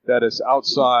that is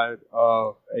outside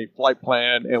of a flight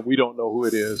plan, and we don't know who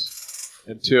it is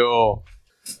until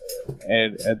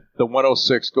and the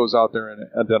 106 goes out there and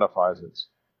identifies it.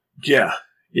 Yeah,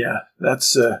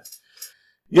 that's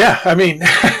I mean,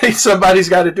 somebody's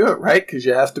got to do it, right? Because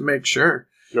you have to make sure.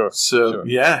 Sure. So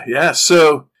yeah.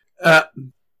 So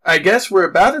I guess we're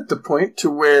about at the point to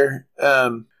where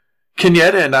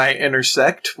Kenyatta and I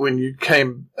intersect when you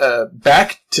came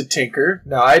back to Tinker.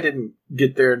 Now, I didn't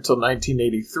get there until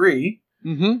 1983.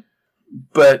 Mm-hmm.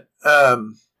 But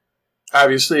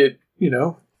obviously it,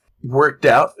 worked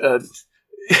out.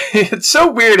 It's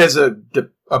so weird as a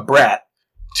brat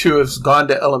to have gone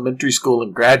to elementary school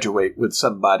and graduate with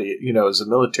somebody, as a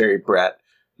military brat.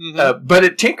 Mm-hmm. But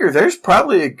at Tinker, there's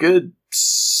probably a good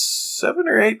 7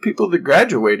 or 8 people that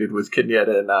graduated with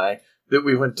Kenyatta and I that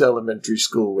we went to elementary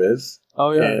school with.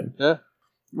 Oh, yeah.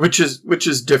 Which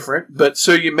is different. But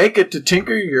so you make it to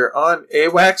Tinker, you're on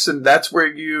AWACS, and that's where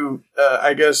you,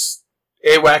 I guess,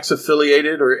 AWACS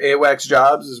affiliated or AWACS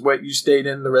jobs is what you stayed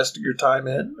in the rest of your time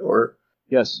in, or?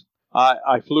 Yes.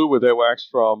 I flew with AWACS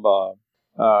from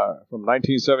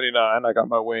 1979. I got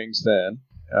my wings then.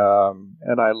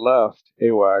 And I left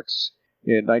AWACS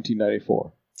in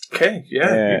 1994. Okay,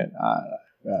 yeah.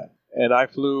 And I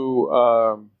flew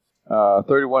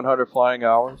 3,100 flying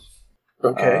hours.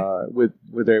 Okay.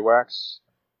 With AWACS.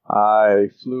 I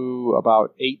flew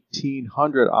about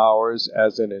 1,800 hours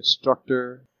as an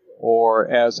instructor or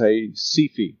as a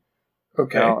CFE.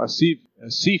 Okay. Now, a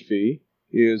CFE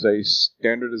is a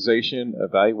standardization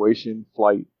evaluation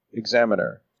flight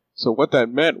examiner. So what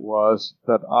that meant was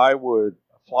that I would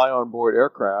fly on board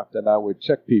aircraft and I would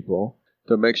check people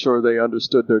to make sure they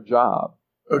understood their job.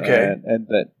 Okay. And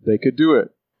that they could do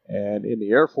it. And in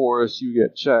the Air Force, you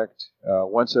get checked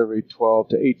once every 12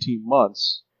 to 18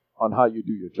 months on how you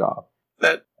do your job.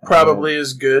 That probably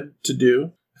is good to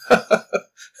do.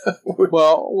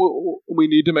 Well, we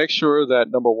need to make sure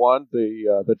that, number one,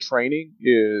 the training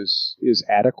is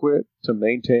adequate to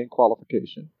maintain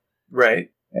qualification.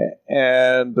 Right.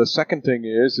 And the second thing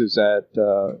is that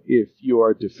if you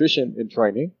are deficient in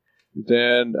training,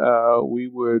 then we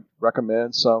would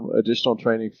recommend some additional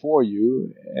training for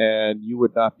you, and you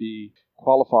would not be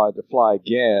qualified to fly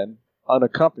again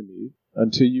unaccompanied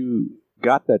until you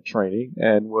got that training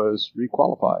and was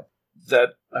requalified. I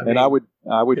would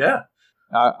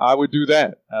do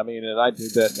that. I mean, and I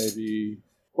did that maybe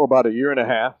for about a year and a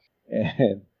half,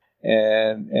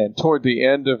 And toward the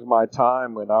end of my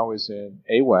time when I was in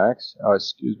AWACS,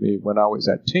 when I was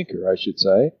at Tinker, I should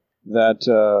say, that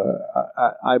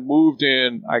I moved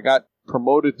in. I got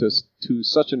promoted to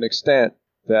such an extent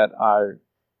that I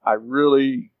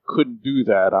really couldn't do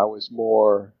that. I was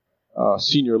more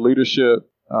senior leadership,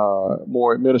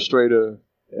 more administrative,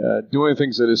 doing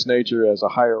things of this nature as a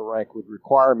higher rank would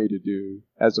require me to do,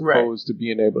 as opposed to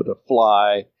being able to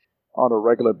fly on a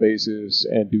regular basis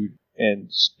and do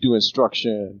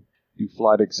instruction, do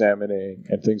flight examining,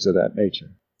 and things of that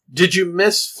nature. Did you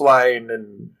miss flying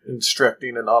and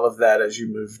instructing and all of that as you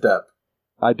moved up?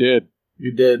 I did.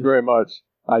 You did? Very much.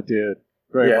 I did.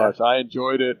 Very much. I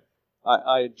enjoyed it.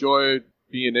 I enjoyed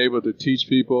being able to teach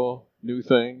people new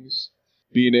things,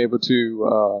 being able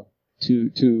to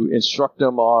instruct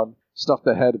them on stuff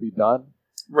that had to be done.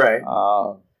 Right.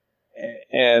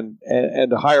 And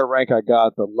the higher rank I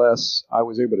got, the less I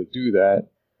was able to do that.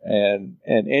 And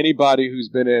anybody who's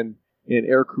been in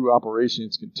aircrew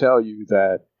operations can tell you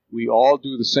that we all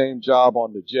do the same job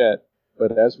on the jet,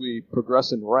 but as we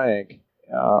progress in rank,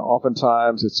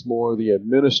 oftentimes it's more the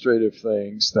administrative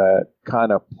things that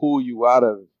kind of pull you out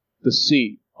of the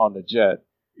seat on the jet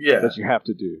that you have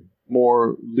to do.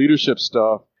 More leadership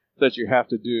stuff that you have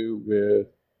to do with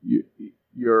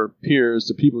your peers,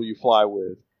 the people you fly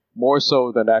with, more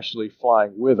so than actually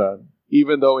flying with them,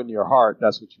 even though in your heart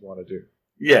that's what you want to do.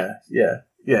 Yeah.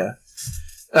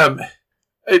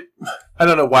 I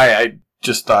don't know why I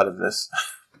just thought of this.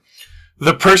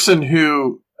 The person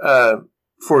who,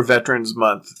 for Veterans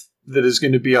Month, that is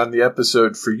going to be on the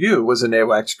episode for you was an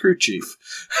AWACS crew chief.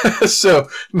 So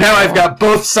now I've got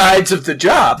both sides of the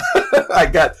job. I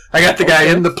got the guy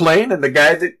in the plane and the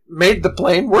guy that made the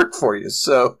plane work for you.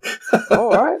 So all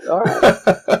right.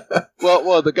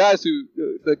 Well, the guys who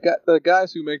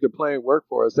make the plane work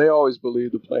for us, they always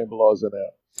believe the plane belongs to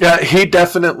them. Yeah, he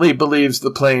definitely believes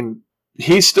the plane.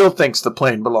 He still thinks the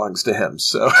plane belongs to him.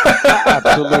 So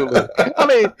absolutely. I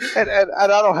mean, and I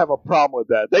don't have a problem with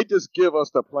that. They just give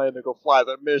us the plane to go fly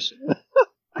the mission.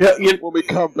 Yeah, when we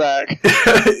come back.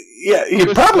 Yeah, you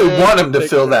probably want them to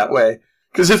feel that way.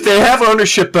 Because if they have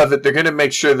ownership of it, they're going to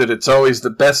make sure that it's always the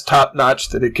best top notch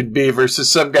that it can be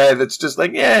versus some guy that's just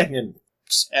like,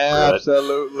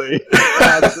 absolutely.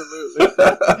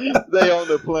 They own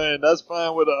the plane. That's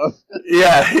fine with us.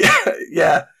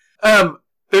 Yeah.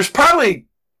 There's probably,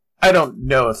 I don't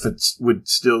know if it would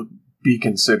still be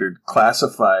considered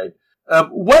classified.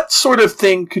 What sort of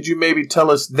thing could you maybe tell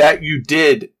us that you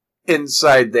did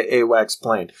inside the AWACS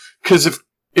plane? Because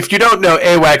if you don't know,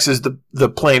 AWACS is the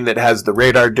plane that has the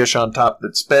radar dish on top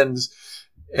that spins,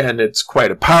 and it's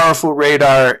quite a powerful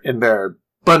radar, and there are a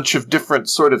bunch of different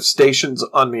sort of stations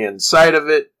on the inside of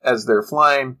it as they're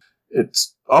flying.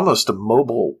 It's almost a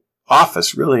mobile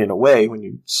office, really, in a way, when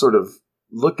you sort of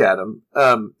look at them.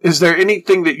 Is there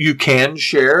anything that you can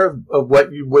share of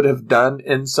what you would have done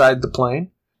inside the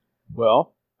plane?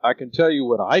 Well, I can tell you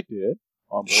what I did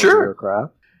on board the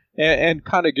aircraft and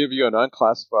kind of give you an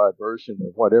unclassified version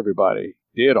of what everybody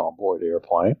did on board the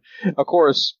airplane. Of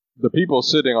course, the people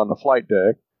sitting on the flight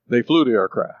deck, they flew the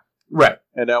aircraft. Right.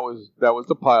 And that was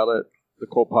the pilot, the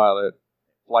co-pilot,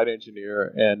 flight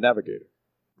engineer, and navigator.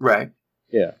 Right.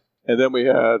 Yeah. And then we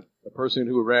had a person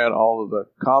who ran all of the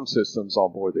comm systems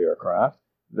on board the aircraft.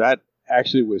 That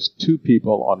actually was two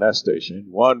people on that station.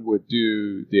 One would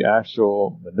do the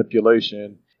actual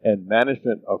manipulation and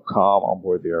management of comm on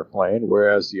board the airplane,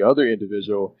 whereas the other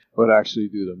individual would actually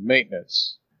do the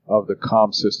maintenance of the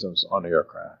comm systems on the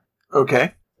aircraft.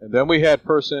 Okay. And then we had a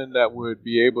person that would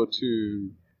be able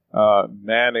to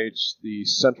manage the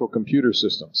central computer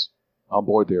systems on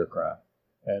board the aircraft.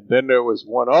 And then there was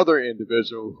one other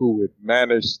individual who would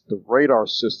manage the radar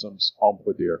systems on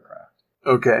board the aircraft.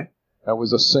 Okay. That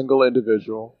was a single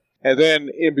individual. And then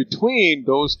in between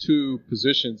those two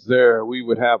positions there, we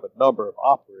would have a number of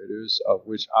operators, of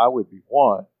which I would be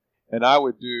one. And I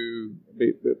would do,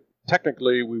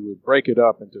 technically, we would break it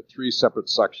up into three separate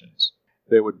sections.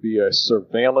 There would be a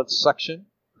surveillance section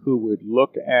who would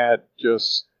look at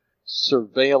just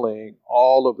surveilling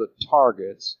all of the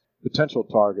targets, potential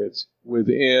targets,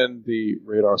 within the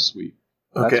radar suite.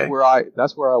 Okay.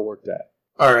 That's where I worked at.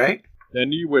 All right.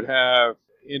 Then you would have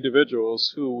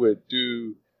individuals who would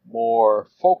do more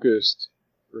focused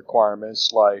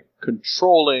requirements like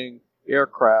controlling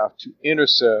aircraft to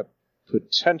intercept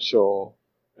potential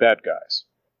bad guys.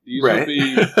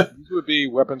 These would be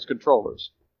weapons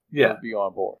controllers. Yeah. That would be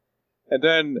on board. And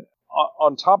then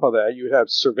on top of that, you would have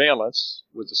surveillance,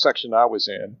 with the section I was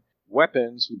in.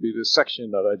 Weapons would be the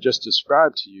section that I just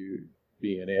described to you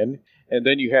being in. And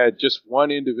then you had just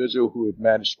one individual who had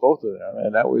managed both of them,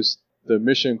 and that was the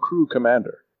mission crew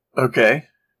commander. Okay.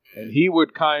 And he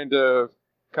would kind of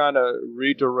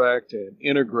redirect and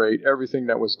integrate everything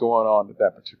that was going on at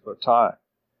that particular time.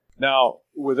 Now,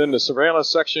 within the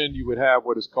surveillance section, you would have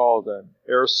what is called an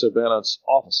air surveillance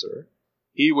officer.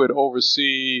 He would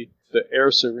oversee the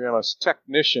air surveillance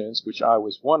technicians, which I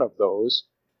was one of those,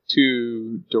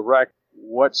 to direct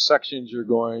what sections you're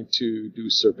going to do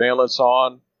surveillance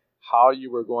on, how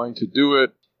you were going to do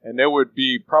it. And there would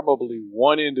be probably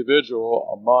one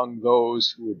individual among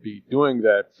those who would be doing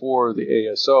that for the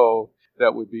ASO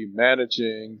that would be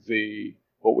managing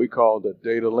what we call the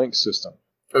data link system.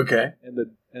 Okay.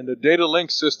 And the data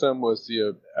link system was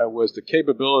the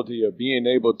capability of being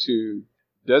able to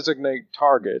designate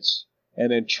targets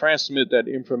and then transmit that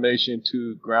information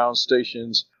to ground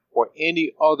stations or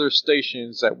any other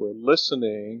stations that were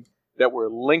listening, that were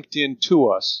linked in to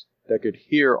us, that could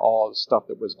hear all the stuff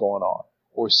that was going on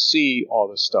or see all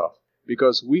the stuff.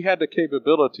 Because we had the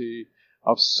capability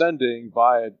of sending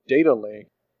via data link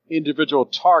individual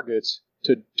targets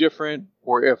to different,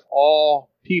 or if all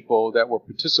people that were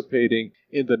participating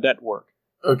in the network.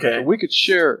 Okay. So we could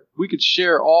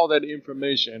share all that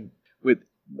information with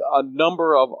a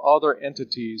number of other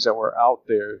entities that were out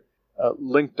there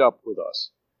linked up with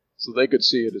us, so they could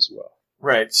see it as well.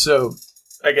 Right. So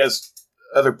I guess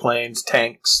other planes,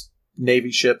 tanks,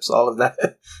 Navy ships, all of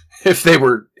that. If they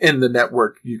were in the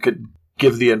network, you could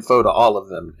give the info to all of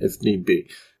them if need be.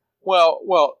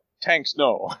 Well, tanks,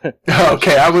 no.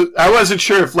 Okay, I wasn't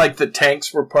sure if like the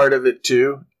tanks were part of it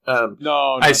too.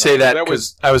 No, I say that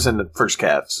because I was in the first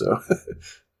CAF, so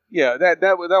yeah,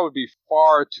 that would be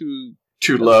far too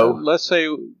low. Let's say,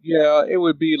 yeah, it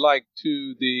would be like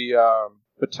to the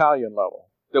battalion level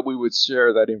that we would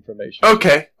share that information.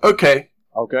 Okay.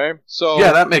 So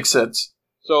yeah, that makes sense.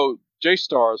 So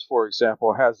JSTARS, for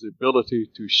example, has the ability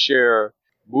to share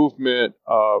movement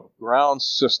of ground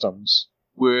systems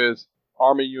with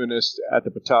Army units at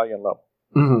the battalion level.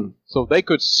 Mm-hmm. So they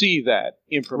could see that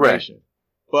information.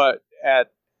 Right. But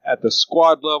at the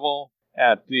squad level,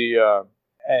 at the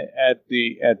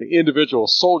individual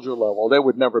soldier level, they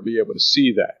would never be able to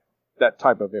see that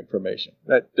type of information.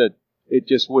 That it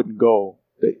just wouldn't go.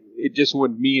 It just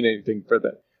wouldn't mean anything for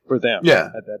them. Yeah.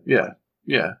 At that point.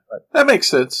 Yeah. Right. That makes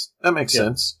sense.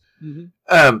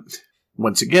 Mm-hmm.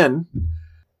 Once again,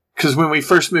 because when we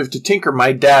first moved to Tinker,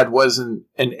 my dad wasn't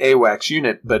an AWACS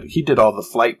unit, but he did all the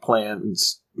flight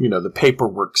plans, the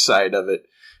paperwork side of it.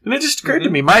 And it just occurred to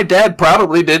me, my dad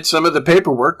probably did some of the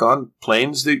paperwork on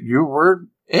planes that you were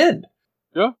in.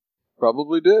 Yeah,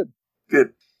 probably did.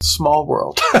 Good. Small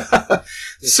world.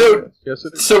 Yes, it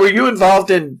is. So were you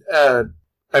involved in,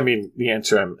 the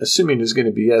answer I'm assuming is going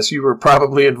to be yes, you were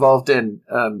probably involved in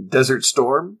Desert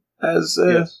Storm as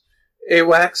yes.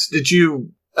 AWACS. Did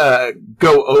you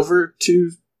go over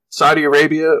to Saudi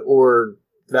Arabia or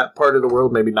that part of the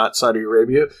world, maybe not Saudi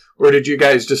Arabia, or did you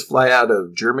guys just fly out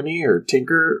of Germany or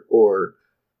Tinker or?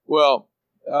 Well,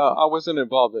 I wasn't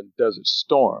involved in Desert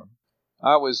Storm.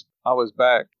 I was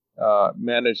back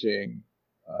managing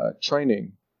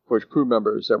training for crew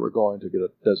members that were going to get a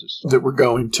Desert Storm. That were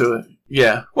going to it.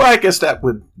 Yeah. Well, I guess that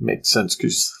would make sense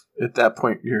because at that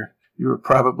point you were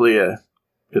probably a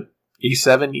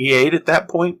E7, E8 at that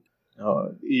point.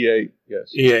 E8,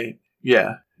 yes. E8,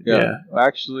 yeah.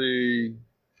 Actually,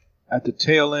 at the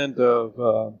tail end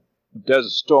of Desert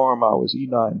Storm, I was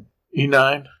E9.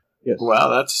 E9? Yes.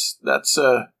 Wow,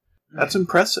 that's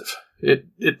impressive.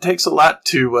 It takes a lot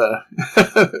to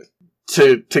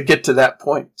to get to that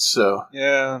point. So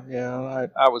yeah,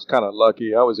 I was kind of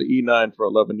lucky. I was an E9 for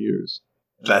 11 years.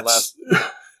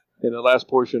 In the last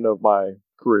portion of my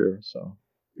career. So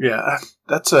yeah,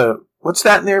 that's what's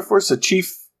that in the Air Force? A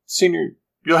chief senior.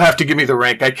 You'll have to give me the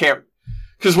rank. I can't.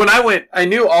 Because when I went, I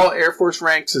knew all Air Force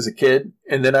ranks as a kid,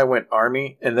 and then I went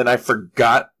Army, and then I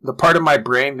forgot the part of my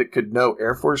brain that could know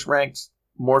Air Force ranks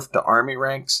morphed to Army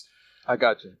ranks. I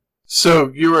got you.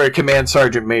 So you were a command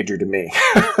sergeant major to me.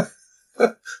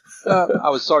 I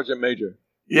was sergeant major.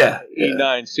 Yeah.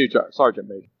 E9 sergeant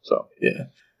major. So yeah.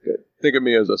 Good. Think of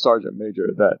me as a sergeant major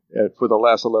that for the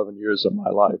last 11 years of my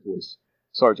life was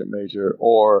sergeant major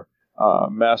or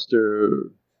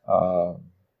master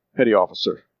petty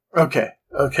officer. Okay.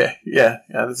 Yeah.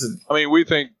 We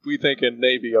think in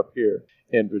Navy up here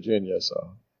in Virginia,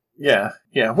 so. Yeah.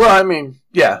 Well,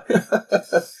 yeah.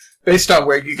 Based on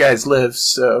where you guys live,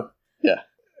 so.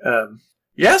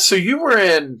 Yeah. So you were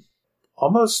in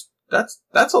almost, that's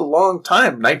a long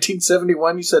time.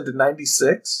 1971, you said, to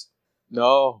 96?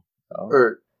 No.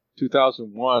 Or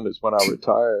 2001 is when I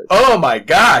retired. Oh my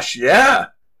gosh, yeah.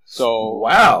 So.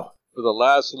 Wow. For the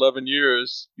last 11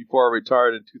 years before I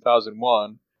retired in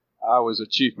 2001, I was a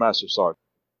Chief Master Sergeant.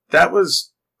 That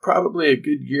was probably a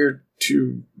good year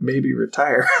to maybe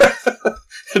retire,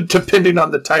 depending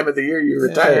on the time of the year you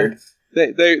retired.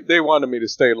 They wanted me to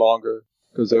stay longer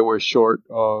because they were short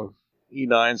of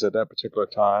E9s at that particular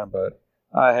time, but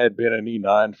I had been an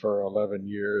E9 for 11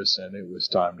 years, and it was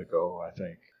time to go, I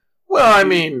think. Well, I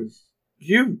mean,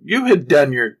 you had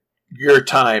done your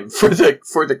time for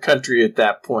the country at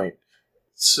that point,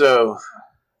 so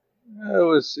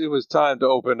it was time to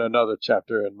open another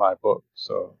chapter in my book.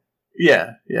 So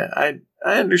yeah, I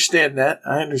understand that.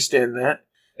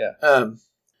 Yeah.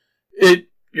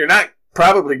 You're not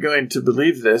probably going to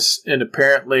believe this, and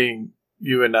apparently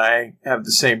you and I have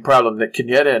the same problem that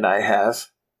Kenyetta and I have.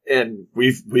 And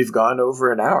we've gone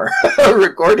over an hour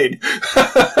recording.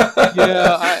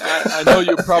 Yeah, I know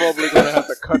you're probably going to have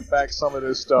to cut back some of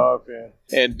this stuff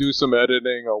and do some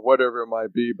editing or whatever it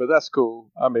might be, but that's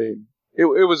cool. I mean, it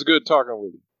was good talking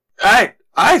with you.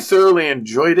 I thoroughly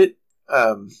enjoyed it.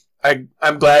 I'm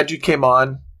glad you came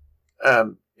on.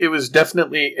 It was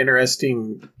definitely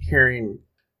interesting hearing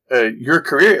your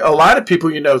career. A lot of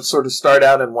people, sort of start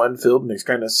out in one field and they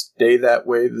kind of stay that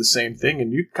way, the same thing,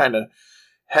 and you kind of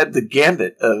had the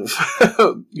gambit of,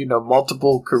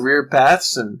 multiple career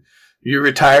paths, and you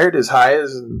retired as high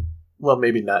as, well,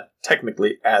 maybe not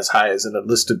technically as high as an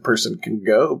enlisted person can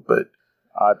go, but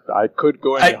I could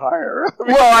go any higher.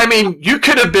 Well, I mean, you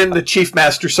could have been the Chief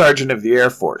Master Sergeant of the Air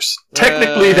Force.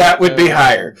 Technically, that would be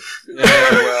higher. Yeah,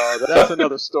 well, that's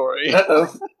another story.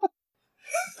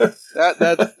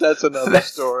 That's another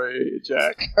story,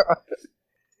 Jack.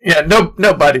 Yeah,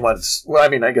 nobody wants. Well, I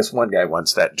mean, I guess one guy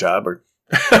wants that job, or.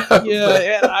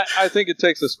 Yeah, and I think it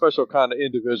takes a special kind of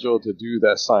individual to do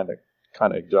that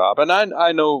kind of job. And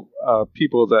I know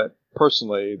people that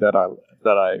personally that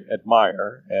I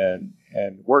admire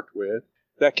and worked with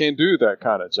that can do that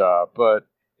kind of job. But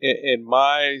in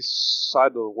my side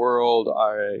of the world,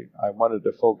 I wanted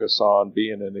to focus on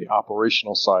being in the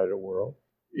operational side of the world.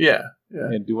 Yeah.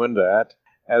 And doing that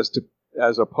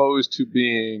as opposed to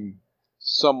being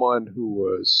someone who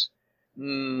was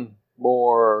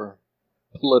more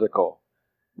political,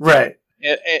 right?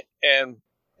 And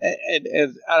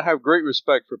I have great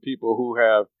respect for people who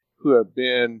have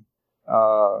been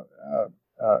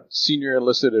senior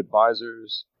enlisted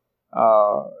advisors,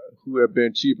 who have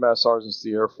been chief master sergeants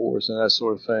of the Air Force and that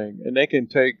sort of thing, and they can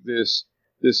take this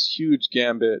huge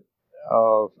gambit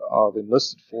of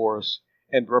enlisted force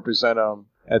and represent them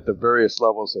at the various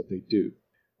levels that they do.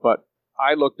 But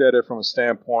I looked at it from a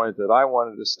standpoint that I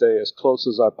wanted to stay as close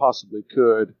as I possibly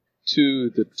could to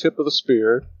the tip of the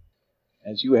spear,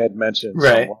 as you had mentioned,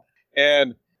 right?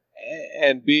 And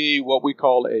be what we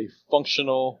call a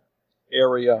functional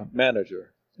area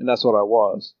manager, and that's what I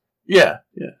was. Yeah.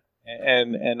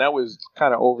 And that was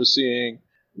kind of overseeing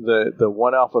the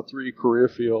 1 Alpha 3 career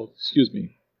field. Excuse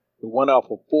me, the 1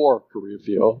 Alpha 4 career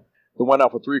field. The 1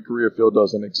 Alpha 3 career field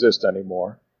doesn't exist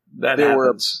anymore.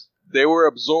 They were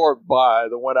absorbed by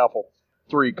the 1 Alpha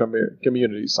 3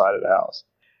 community side of the house.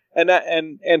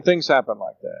 And things happen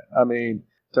like that. I mean,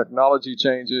 technology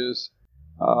changes,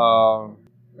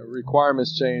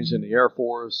 requirements change in the Air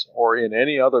Force or in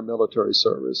any other military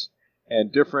service, and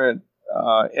different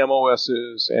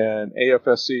MOSs and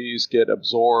AFSCs get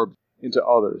absorbed into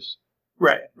others.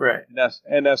 Right.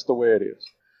 And that's the way it is.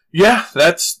 Yeah,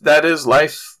 that is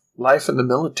life in the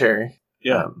military.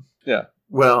 Yeah.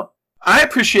 Well, I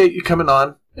appreciate you coming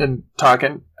on and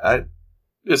talking.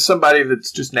 As somebody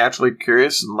that's just naturally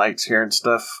curious and likes hearing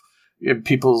stuff in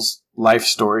people's life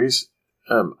stories,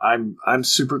 I'm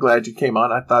super glad you came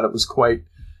on. I thought it was quite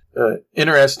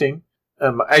interesting.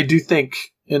 I do think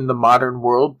in the modern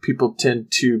world, people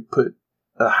tend to put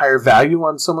a higher value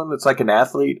on someone that's like an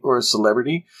athlete or a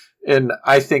celebrity. And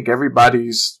I think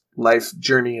everybody's life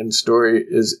journey and story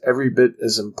is every bit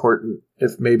as important,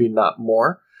 if maybe not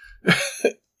more.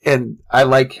 And I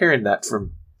like hearing that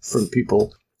from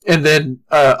people. And then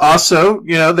also,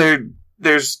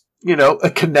 there's a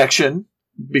connection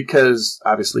because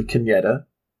obviously Kenyetta,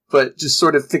 but just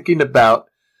sort of thinking about,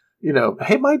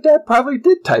 hey, my dad probably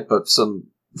did type up some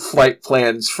flight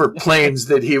plans for planes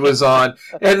that he was on.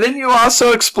 And then you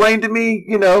also explained to me,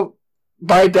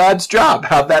 my dad's job,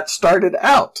 how that started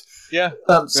out. Yeah.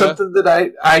 Something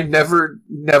that I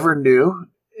never knew.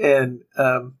 And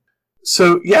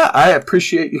so, yeah, I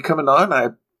appreciate you coming on.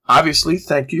 I obviously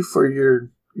thank you for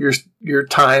your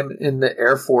time in the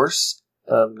Air Force.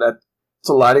 That's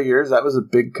a lot of years. That was a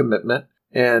big commitment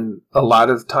and a lot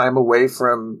of time away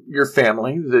from your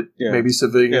family that maybe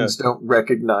civilians don't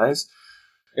recognize.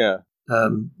 Yeah.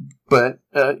 But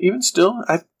even still,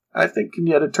 I think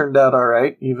Kenyetta turned out all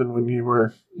right, even when you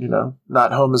were,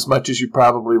 not home as much as you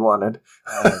probably wanted.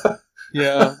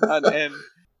 Yeah. And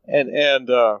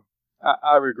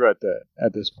I regret that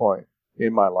at this point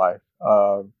in my life.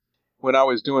 When I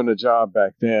was doing the job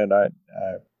back then,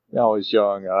 I was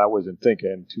young and I wasn't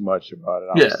thinking too much about it.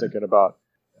 I was thinking about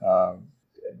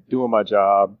doing my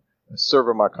job,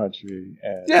 serving my country,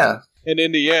 and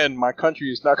in the end, my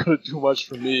country is not going to do much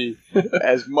for me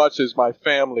as much as my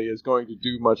family is going to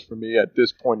do much for me at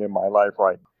this point in my life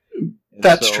right now.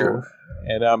 That's true.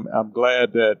 And I'm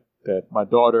glad that my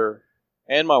daughter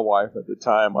and my wife at the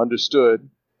time understood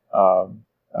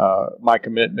my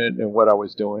commitment and what I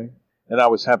was doing, and I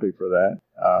was happy for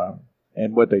that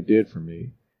and what they did for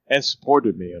me and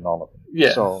supported me in all of it.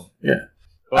 Yeah. So yeah.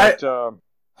 But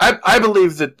I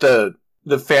believe that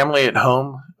the family at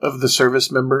home of the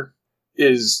service member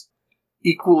is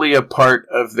equally a part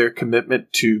of their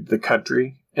commitment to the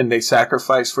country, and they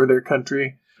sacrifice for their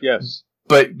country. Yes.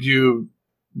 But you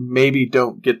maybe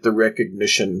don't get the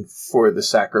recognition for the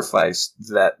sacrifice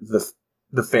that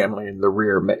the family in the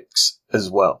rear makes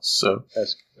as well. So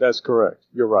that's correct.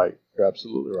 You're right. You're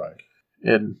absolutely right.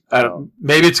 And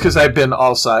maybe it's because I've been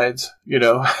all sides. You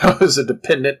know, I was a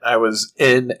dependent, I was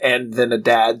in, and then a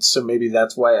dad. So maybe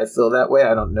that's why I feel that way.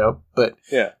 I don't know, but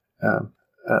yeah.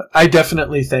 I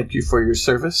definitely thank you for your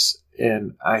service,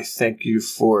 and I thank you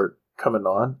for coming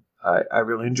on. I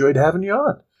really enjoyed having you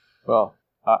on. Well,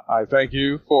 I thank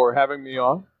you for having me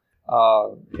on.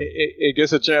 It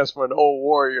gets a chance for an old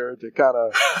warrior to kind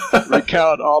of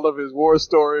recount all of his war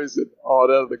stories and all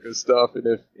that other good stuff.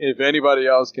 And if anybody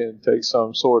else can take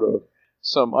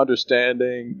some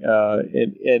understanding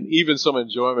and even some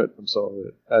enjoyment from some of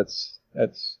it,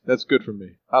 that's good for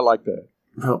me. I like that.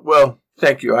 Well,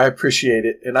 thank you. I appreciate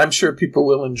it, and I'm sure people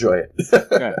will enjoy it.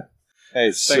 Okay.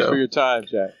 Hey, thanks for your time,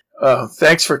 Jack.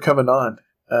 Thanks for coming on.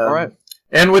 All right.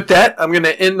 And with that, I'm going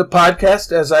to end the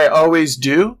podcast as I always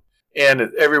do. And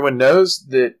everyone knows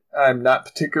that I'm not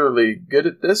particularly good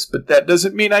at this, but that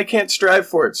doesn't mean I can't strive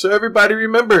for it. So everybody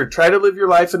remember, try to live your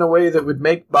life in a way that would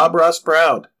make Bob Ross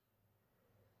proud.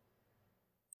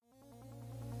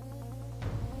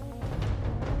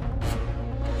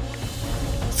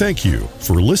 Thank you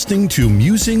for listening to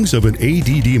Musings of an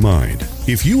ADD Mind.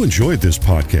 If you enjoyed this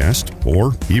podcast,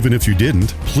 or even if you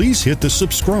didn't, please hit the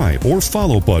subscribe or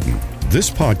follow button. This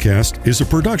podcast is a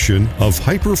production of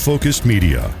Hyper Focused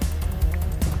Media.